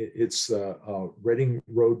 It's the Reading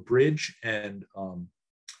Road Bridge, and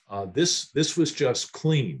this was just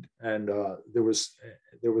cleaned, and there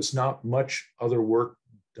was not much other work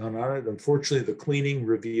done on it. Unfortunately, the cleaning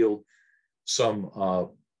revealed some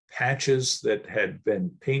patches that had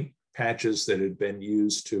been paint patches that had been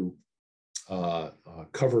used to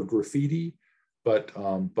cover graffiti, but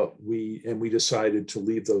we decided to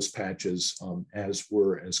leave those patches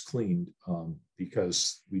as cleaned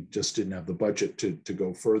because we just didn't have the budget to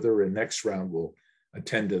go further, and next round we'll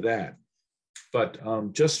attend to that. But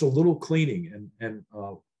just a little cleaning, and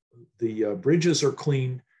the bridges are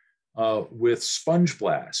cleaned with sponge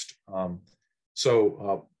blast.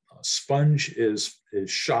 So sponge is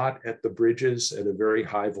shot at the bridges at a very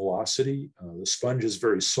high velocity. The sponge is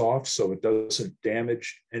very soft, so it doesn't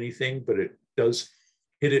damage anything, but it does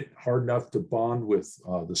hit it hard enough to bond with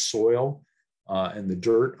the soil and the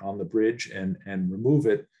dirt on the bridge and remove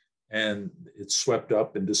it. And it's swept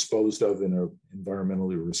up and disposed of in an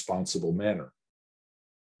environmentally responsible manner.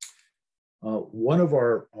 One of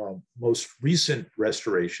our most recent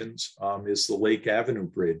restorations is the Lake Avenue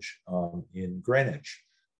Bridge in Greenwich.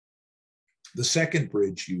 The second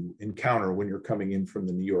bridge you encounter when you're coming in from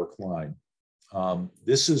the New York line.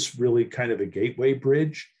 This is really kind of a gateway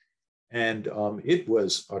bridge, and it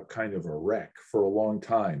was a kind of a wreck for a long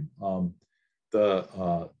time.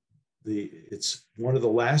 It's one of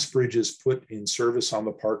the last bridges put in service on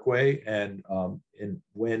the Parkway, and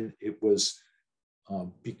when it was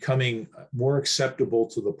becoming more acceptable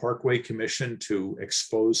to the Parkway Commission to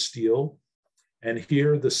expose steel, and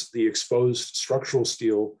here the exposed structural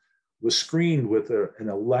steel was screened with an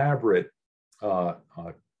elaborate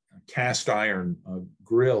cast iron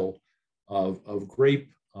grill of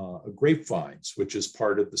grapevines, which is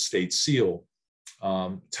part of the state seal,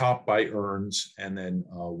 topped by urns, and then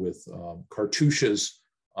with cartouches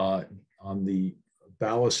on the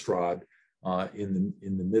balustrade in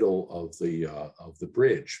the middle of the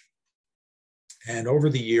bridge. And over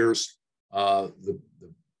the years, the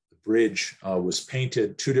bridge was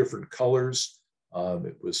painted 2 different colors.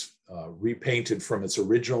 It was repainted from its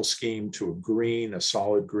original scheme to a green, a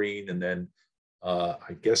solid green, and then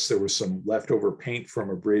I guess there was some leftover paint from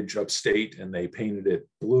a bridge upstate, and they painted it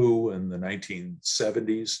blue in the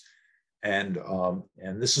 1970s. And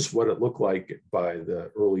this is what it looked like by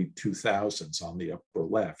the early 2000s on the upper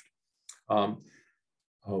left.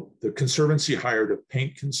 The Conservancy hired a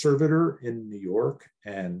paint conservator in New York,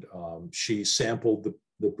 and she sampled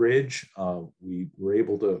the bridge. We were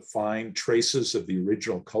able to find traces of the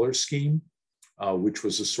original color scheme, which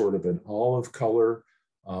was a sort of an olive color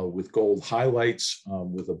with gold highlights,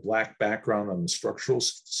 with a black background on the structural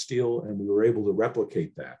steel, and we were able to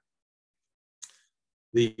replicate that.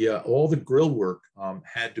 All the grill work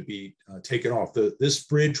had to be taken off. This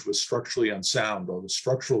bridge was structurally unsound, though the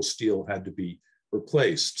structural steel had to be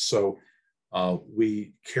replaced. So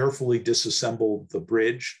we carefully disassembled the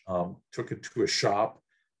bridge, took it to a shop,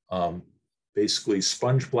 basically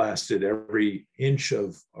sponge blasted every inch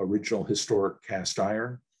of original historic cast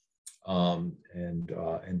iron,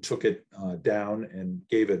 and took it down and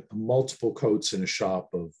gave it multiple coats in a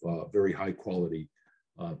shop of very high quality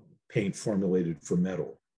paint formulated for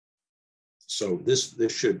metal. So this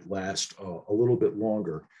should last a little bit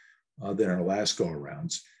longer than our last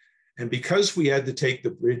go-arounds. And because we had to take the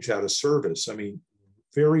bridge out of service, I mean,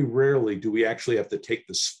 very rarely do we actually have to take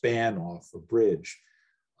the span off a bridge.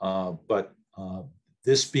 But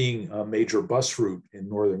this being a major bus route in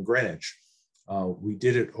northern Greenwich, we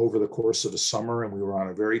did it over the course of a summer, and we were on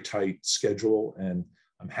a very tight schedule. And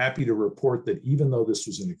I'm happy to report that even though this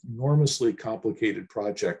was an enormously complicated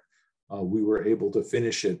project, we were able to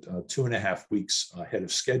finish it 2.5 weeks ahead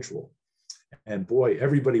of schedule. And boy,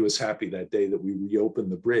 everybody was happy that day that we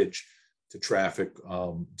reopened the bridge to traffic.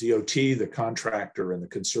 DOT, the contractor, and the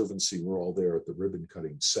Conservancy were all there at the ribbon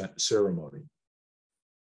cutting ceremony.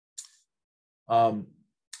 Our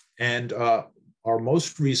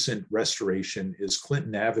most recent restoration is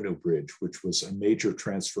Clinton Avenue Bridge, which was a major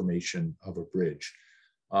transformation of a bridge.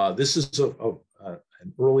 This is an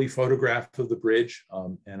early photograph of the bridge,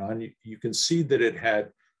 and you can see that it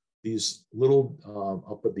had these little,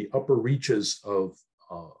 up at the upper reaches of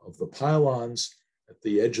the pylons at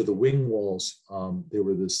the edge of the wing walls, there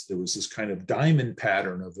was this kind of diamond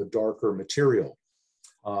pattern of a darker material.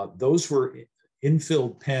 Those were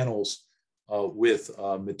infilled panels with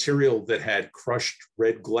material that had crushed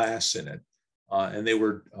red glass in it, and they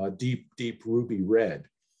were deep ruby red,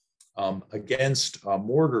 against a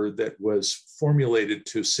mortar that was formulated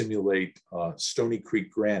to simulate Stony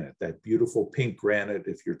Creek granite, that beautiful pink granite.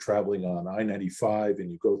 If you're traveling on I-95 and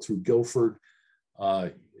you go through Guilford,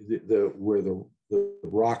 where the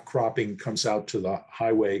rock cropping comes out to the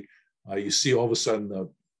highway, you see all of a sudden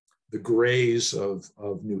the grays of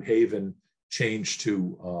New Haven change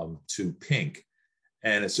to pink,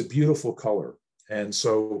 and it's a beautiful color. And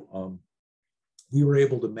so we were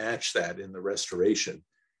able to match that in the restoration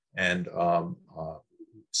and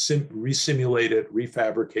resimulate it,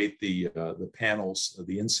 refabricate the panels,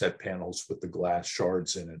 the inset panels with the glass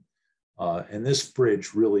shards in it. And this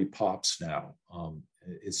bridge really pops now.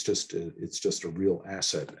 It's just a real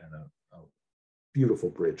asset and a beautiful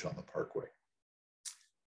bridge on the Parkway.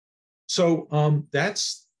 So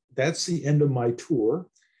that's the end of my tour.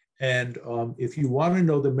 And if you want to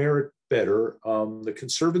know the Merritt better, the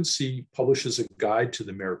Conservancy publishes a guide to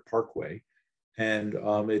the Merritt Parkway, and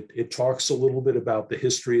it talks a little bit about the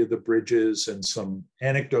history of the bridges and some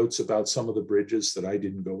anecdotes about some of the bridges that I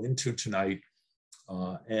didn't go into tonight,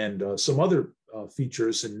 and some other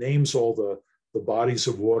features, and names all the bodies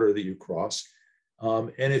of water that you cross.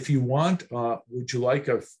 And if you want, would you like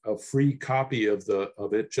a free copy of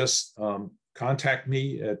it? Just contact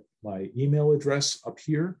me at my email address up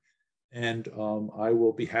here, and I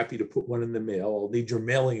will be happy to put one in the mail. I'll need your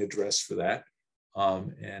mailing address for that,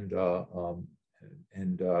 and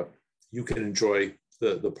you can enjoy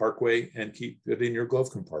the Parkway and keep it in your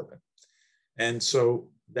glove compartment. And so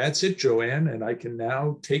that's it, Joanne, and I can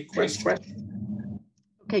now take questions.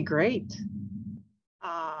 Okay, great.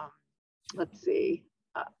 Let's see.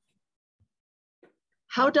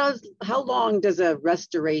 How long does a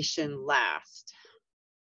restoration last?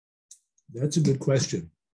 That's a good question.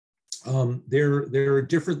 There are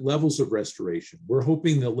different levels of restoration. We're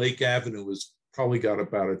hoping the Lake Avenue has probably got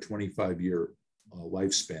about a 25-year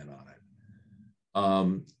lifespan on it.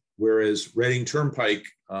 Whereas Reading Turnpike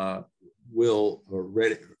the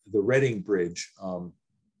Reading Bridge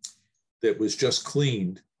that was just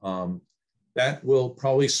cleaned, that will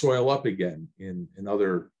probably soil up again in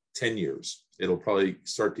another 10 years. It'll probably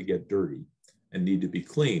start to get dirty and need to be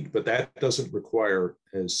cleaned, but that doesn't require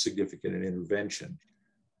as significant an intervention.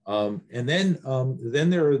 And then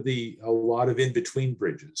there are a lot of in-between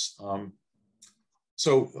bridges.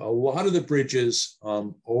 So a lot of the bridges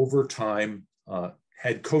over time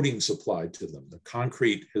had coatings applied to them. The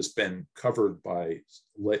concrete has been covered by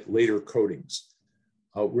later coatings.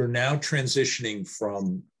 We're now transitioning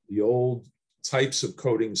from the old types of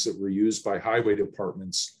coatings that were used by highway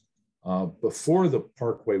departments before the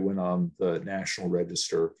Parkway went on the National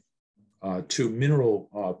Register to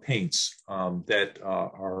mineral paints that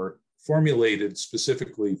are formulated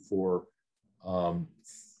specifically for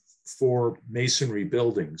masonry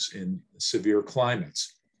buildings in severe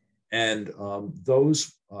climates. And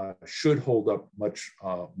those should hold up much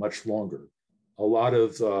longer. A lot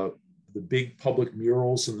of the big public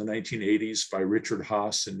murals in the 1980s by Richard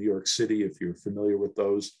Haas in New York City, if you're familiar with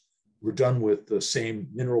those, were done with the same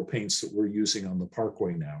mineral paints that we're using on the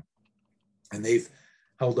Parkway now. And they've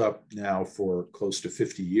held up now for close to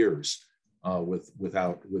 50 years with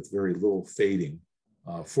very little fading,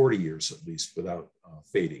 40 years at least without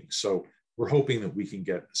fading. So we're hoping that we can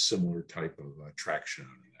get a similar type of traction out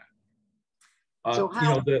of that. So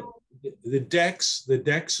the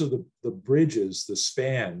decks of the bridges, the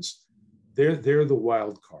spans, they're the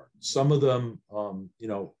wild card. Some of them,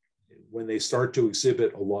 when they start to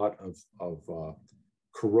exhibit a lot of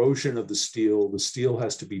corrosion of the steel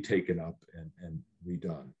has to be taken up and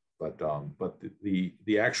redone. But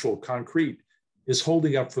the actual concrete is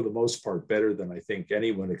holding up for the most part better than I think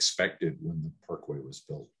anyone expected when the Parkway was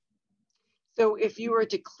built. So if you were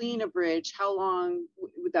to clean a bridge, how long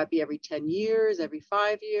would that be? Every 10 years, every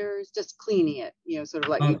 5 years? Just cleaning it, sort of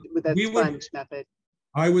like with that sponge method.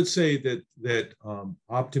 I would say that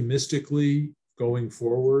optimistically going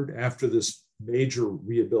forward, after this major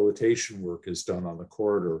rehabilitation work is done on the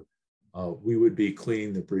corridor, we would be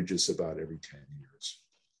cleaning the bridges about every 10 years.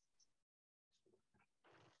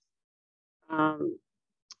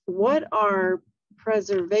 What are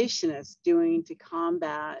preservationists doing to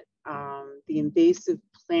combat the invasive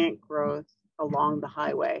plant growth along the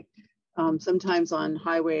highway? Sometimes on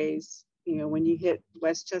highways, when you hit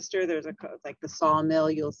Westchester, there's like the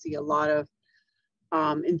sawmill, you'll see a lot of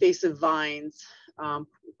invasive vines,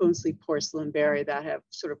 mostly porcelain berry, that have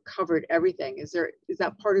sort of covered everything. Is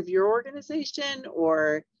that part of your organization,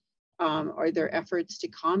 or are there efforts to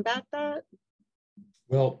combat that?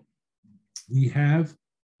 Well, we have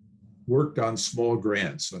worked on small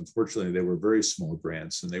grants. Unfortunately, they were very small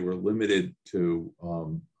grants, and they were limited to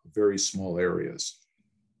very small areas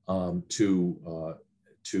to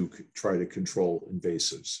try to control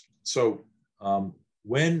invasives. So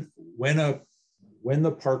when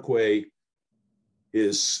the Parkway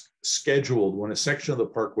is scheduled, when a section of the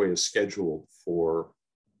Parkway is scheduled for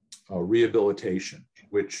rehabilitation,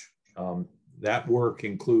 which that work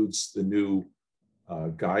includes the new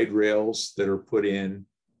guide rails that are put in.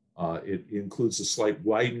 It includes a slight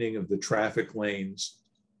widening of the traffic lanes,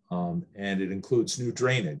 and it includes new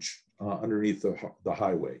drainage underneath the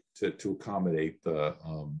highway to accommodate the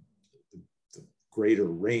greater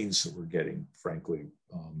rains that we're getting, frankly,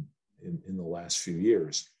 in the last few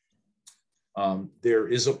years. There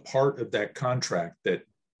is a part of that contract that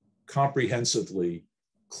comprehensively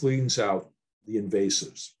cleans out the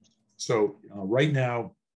invasives. So right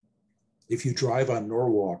now, if you drive on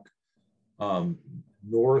Norwalk,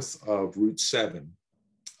 north of Route 7,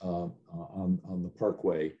 on the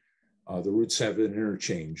Parkway, the Route 7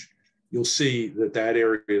 interchange, you'll see that that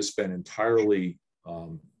area has been entirely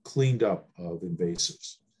cleaned up of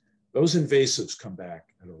invasives. Those invasives come back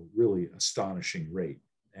at a really astonishing rate.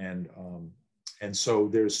 And so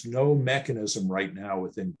there's no mechanism right now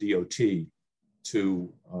within DOT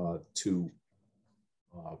to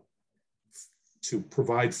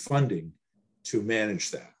provide funding to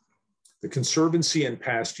manage that. The Conservancy in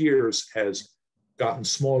past years has gotten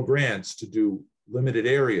small grants to do limited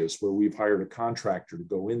areas where we've hired a contractor to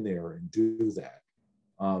go in there and do that.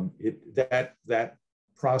 That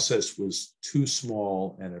process was too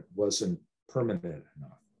small and it wasn't permanent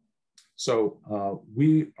enough. So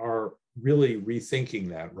we are really rethinking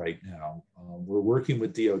that right now. We're working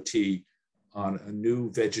with DOT on a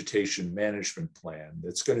new vegetation management plan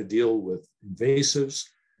that's going to deal with invasives.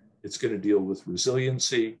 It's going to deal with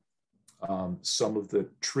resiliency. Some of the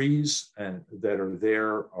trees that are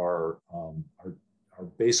there are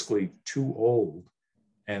basically too old,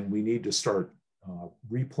 and we need to start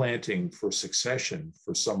replanting for succession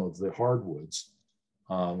for some of the hardwoods.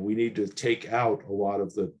 We need to take out a lot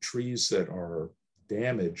of the trees that are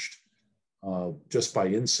damaged just by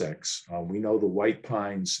insects. We know the white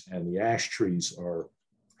pines and the ash trees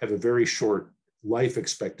have a very short life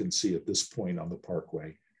expectancy at this point on the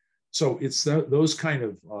Parkway. So it's those kind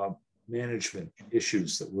of management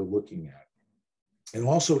issues that we're looking at. And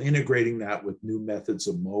also integrating that with new methods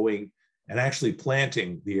of mowing and actually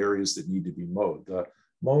planting the areas that need to be mowed. The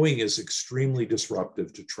mowing is extremely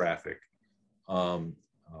disruptive to traffic.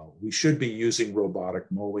 We should be using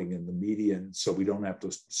robotic mowing in the median so we don't have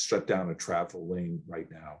to shut down a travel lane right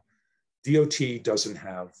now. DOT doesn't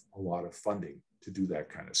have a lot of funding to do that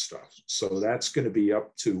kind of stuff. So that's going to be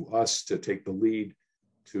up to us to take the lead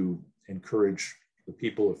to encourage the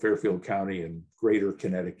people of Fairfield County and greater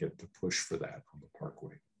Connecticut to push for that on the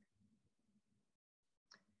Parkway.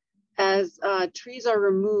 As trees are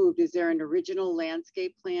removed, is there an original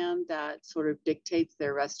landscape plan that sort of dictates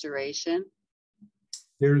their restoration?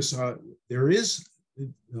 There is,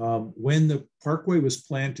 when the Parkway was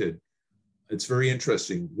planted, it's very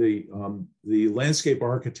interesting. The landscape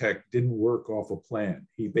architect didn't work off a plan.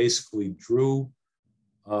 He basically drew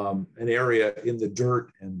an area in the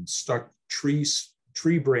dirt and stuck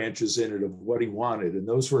tree branches in it of what he wanted, and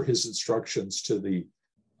those were his instructions to the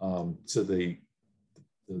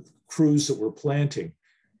crews that were planting.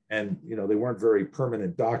 And they weren't very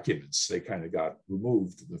permanent documents. They kind of got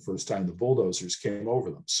removed the first time the bulldozers came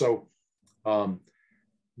over them. So in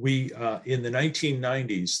the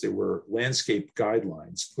 1990s, there were landscape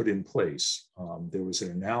guidelines put in place. There was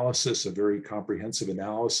an analysis, a very comprehensive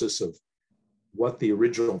analysis of what the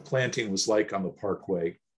original planting was like on the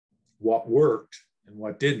Parkway, what worked and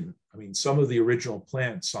what didn't. I mean, some of the original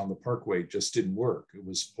plants on the Parkway just didn't work. It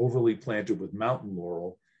was overly planted with mountain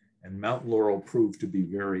laurel, and mountain laurel proved to be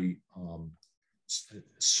very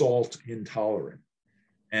salt intolerant.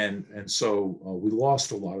 And so we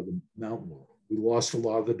lost a lot of the mountain laurel. We lost a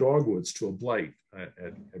lot of the dogwoods to a blight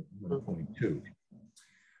at one point too.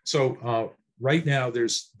 So right now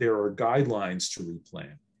there are guidelines to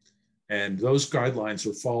replant, and those guidelines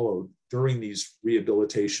are followed during these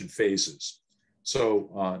rehabilitation phases.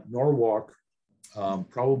 So Norwalk,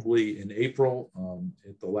 probably in April,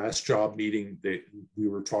 at the last job meeting, we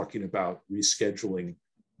were talking about rescheduling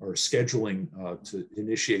or scheduling to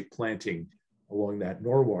initiate planting along that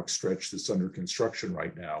Norwalk stretch that's under construction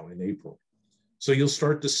right now in April. So you'll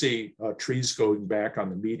start to see trees going back on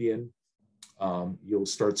the median. You'll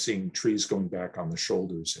start seeing trees going back on the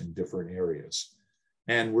shoulders in different areas.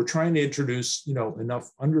 And we're trying to introduce,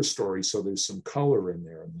 enough understory so there's some color in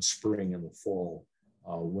there in the spring and the fall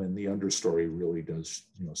when the understory really does,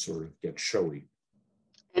 sort of get showy.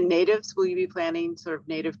 And natives, will you be planting sort of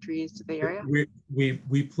native trees to the area?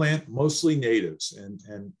 We plant mostly natives,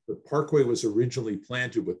 and the Parkway was originally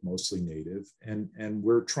planted with mostly native, and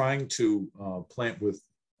we're trying to plant with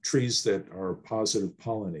trees that are positive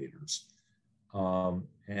pollinators.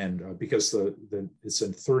 Because it's a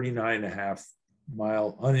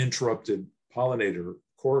 39.5-mile uninterrupted pollinator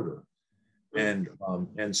corridor. And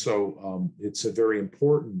so it's a very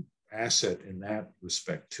important asset in that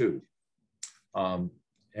respect too.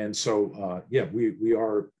 And so, we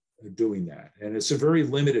are doing that. And it's a very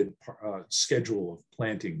limited schedule of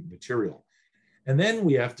planting material. And then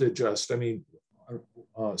we have to adjust,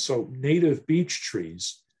 so native beech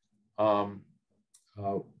trees,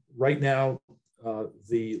 right now,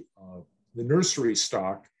 the nursery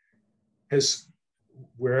stock has,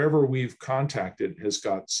 wherever we've contacted, has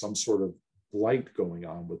got some sort of blight going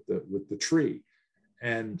on with the tree.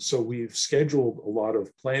 And so we've scheduled a lot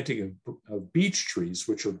of planting of beech trees,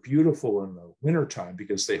 which are beautiful in the wintertime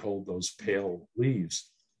because they hold those pale leaves.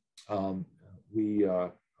 But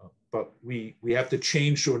we have to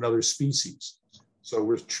change to another species. So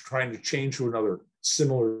we're trying to change to another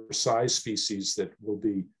similar size species that will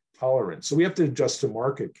be tolerant. So we have to adjust to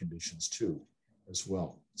market conditions too, as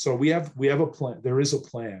well. So we have a plan. There is a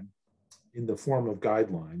plan in the form of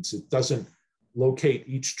guidelines. It doesn't locate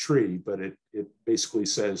each tree, but it basically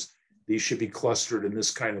says these should be clustered in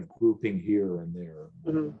this kind of grouping here and there.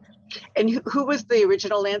 Mm-hmm. And who was the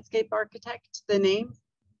original landscape architect, the name?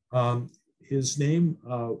 His name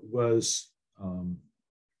was, putting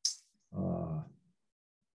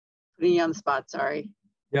you on the spot, sorry.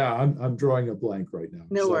 Yeah, I'm drawing a blank right now.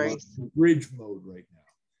 No worries. I'm in bridge mode right now.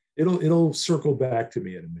 It'll circle back to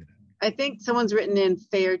me in a minute. I think someone's written in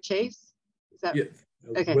Thayer Chase. Is that? Yeah.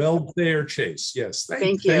 Okay. Well, Thayer Chase. Yes.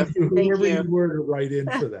 Thank you. Whoever you were to write in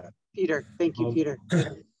for that. Peter. Thank you, Peter.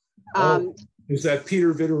 Is that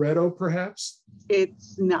Peter Vitoretto, perhaps?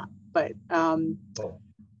 It's not, but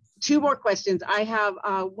two more questions. I have,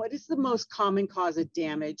 what is the most common cause of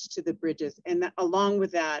damage to the bridges? And along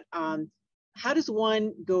with that, how does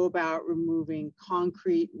one go about removing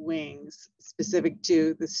concrete wings specific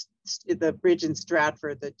to the bridge in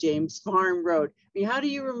Stratford, the James Farm Road? I mean, how do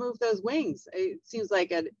you remove those wings? It seems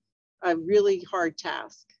like a really hard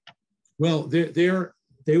task. Well, they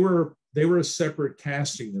were a separate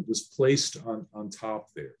casting that was placed on top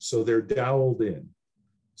there, so they're doweled in.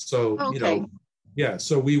 So okay. Yeah.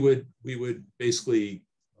 So we would basically.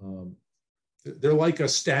 They're like a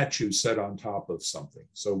statue set on top of something.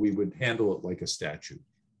 So we would handle it like a statue.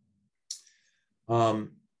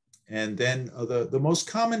 And then the most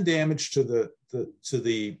common damage to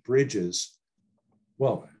the bridges,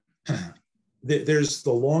 well, there's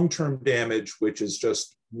the long-term damage, which is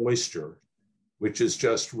just moisture, which is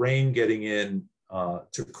just rain getting in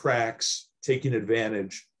to cracks, taking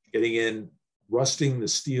advantage, getting in, rusting the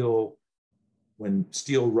steel. When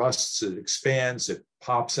steel rusts, it expands, it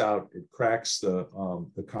pops out, it cracks the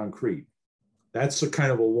concrete. That's a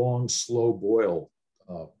kind of a long, slow boil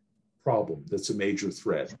problem. That's a major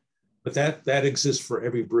threat. But that exists for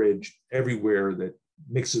every bridge, everywhere that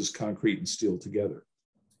mixes concrete and steel together.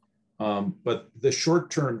 But the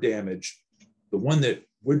short-term damage, the one that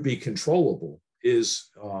would be controllable, is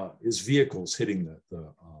vehicles hitting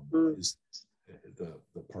the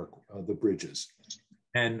bridges,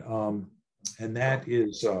 and that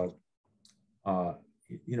is,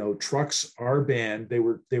 trucks are banned. They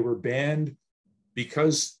were banned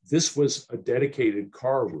because this was a dedicated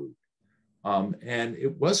car route. And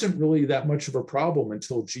it wasn't really that much of a problem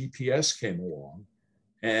until GPS came along.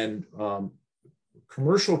 And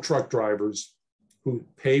commercial truck drivers who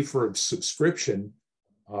pay for a subscription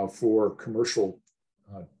for commercial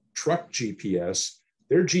truck GPS,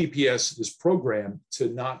 their GPS is programmed to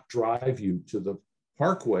not drive you to the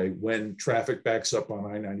Parkway when traffic backs up on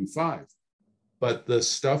I-95. But the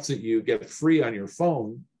stuff that you get free on your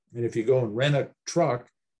phone, and if you go and rent a truck,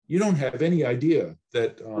 you don't have any idea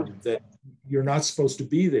that that you're not supposed to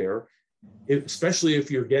be there, especially if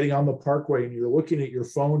you're getting on the Parkway and you're looking at your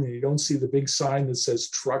phone and you don't see the big sign that says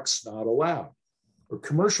trucks not allowed, or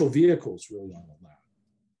commercial vehicles really aren't allowed.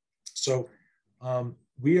 So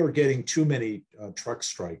we are getting too many truck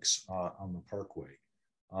strikes on the Parkway.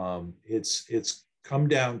 It's come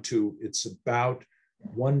down to, it's about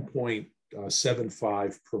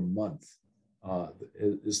 1.75 per month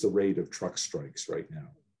is the rate of truck strikes right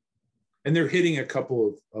now. And they're hitting a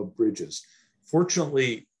couple of bridges.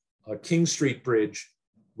 Fortunately, King Street Bridge,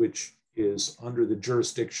 which is under the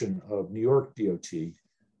jurisdiction of New York DOT,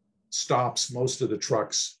 stops most of the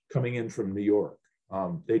trucks coming in from New York.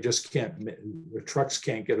 They just can't, the trucks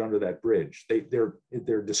can't get under that bridge.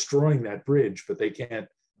 They're destroying that bridge, but they can't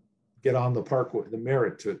get on the Parkway, the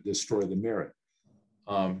Merritt, to destroy the Merritt.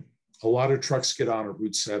 A lot of trucks get on at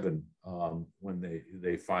Route 7 when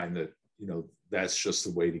they find that, that's just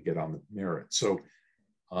the way to get on the Merritt. So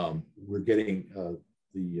we're getting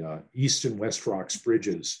the East and West Rocks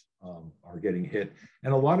bridges are getting hit.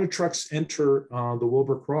 And a lot of trucks enter the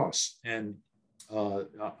Wilbur Cross and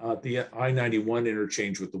the I-91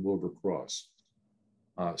 interchange with the Wilbur Cross.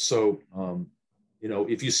 So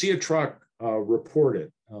if you see a truck, report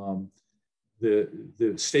it.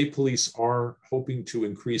 The state police are hoping to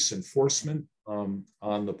increase enforcement on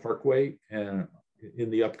the Parkway and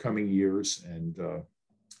in the upcoming years, and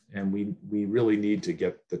we really need to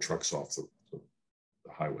get the trucks off the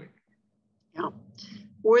highway. Yeah.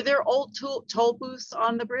 Were there old toll booths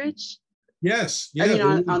on the bridge? Yes, yeah. I mean,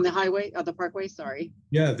 on the highway, on the parkway, sorry.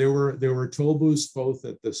 Yeah, there were toll booths both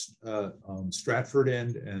at the Stratford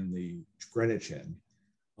end and the Greenwich end.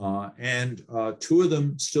 And two of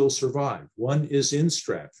them still survive. One is in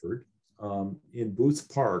Stratford, in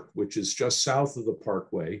Booth Park, which is just south of the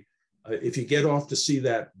Parkway. If you get off to see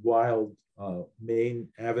that wild Main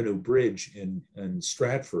Avenue bridge in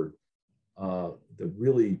Stratford, the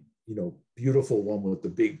really beautiful one with the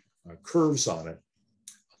big curves on it,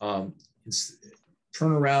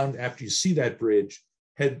 turn around after you see that bridge,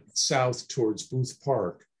 head south towards Booth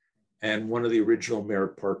Park, and one of the original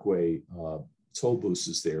Merritt Parkway toll booths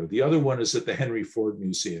is there. The other one is at the Henry Ford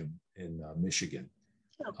Museum in Michigan.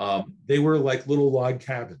 They were like little log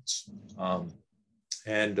cabins,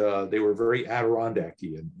 and they were very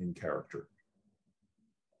Adirondack-y in character.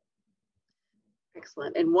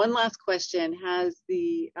 Excellent. And one last question: has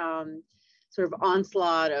the sort of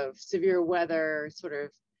onslaught of severe weather sort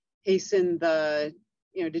of hastened the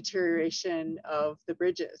deterioration of the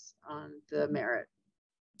bridges on the Merritt?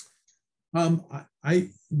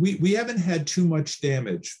 We haven't had too much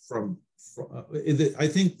damage from I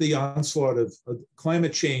think the onslaught of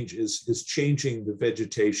climate change is changing the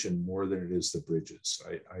vegetation more than it is the bridges.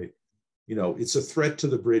 It's a threat to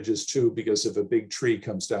the bridges too, because if a big tree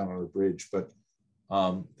comes down on a bridge, but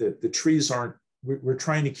the trees aren't, we're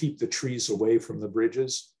trying to keep the trees away from the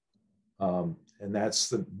bridges. And that's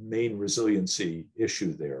the main resiliency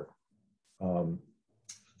issue there.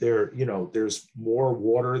 There's more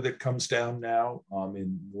water that comes down now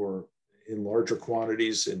in larger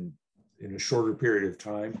quantities in a shorter period of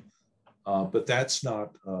time, but that's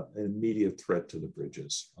not an immediate threat to the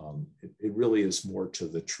bridges. It really is more to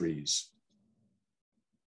the trees.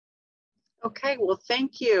 Okay, well,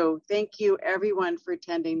 thank you. Thank you everyone for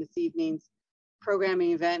attending this evening's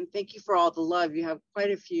programming event. Thank you for all the love. You have quite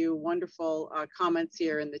a few wonderful comments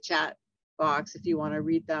here in the chat box if you want to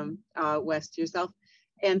read them, Wes, to yourself.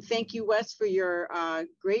 And thank you, Wes, for your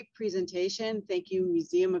great presentation. Thank you,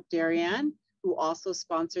 Museum of Darien, who also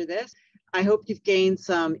sponsor this. I hope you've gained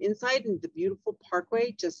some insight into the beautiful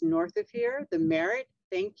parkway just north of here, the Merritt.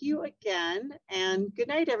 Thank you again, and good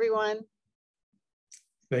night, everyone.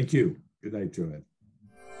 Thank you. Good night, Joanne.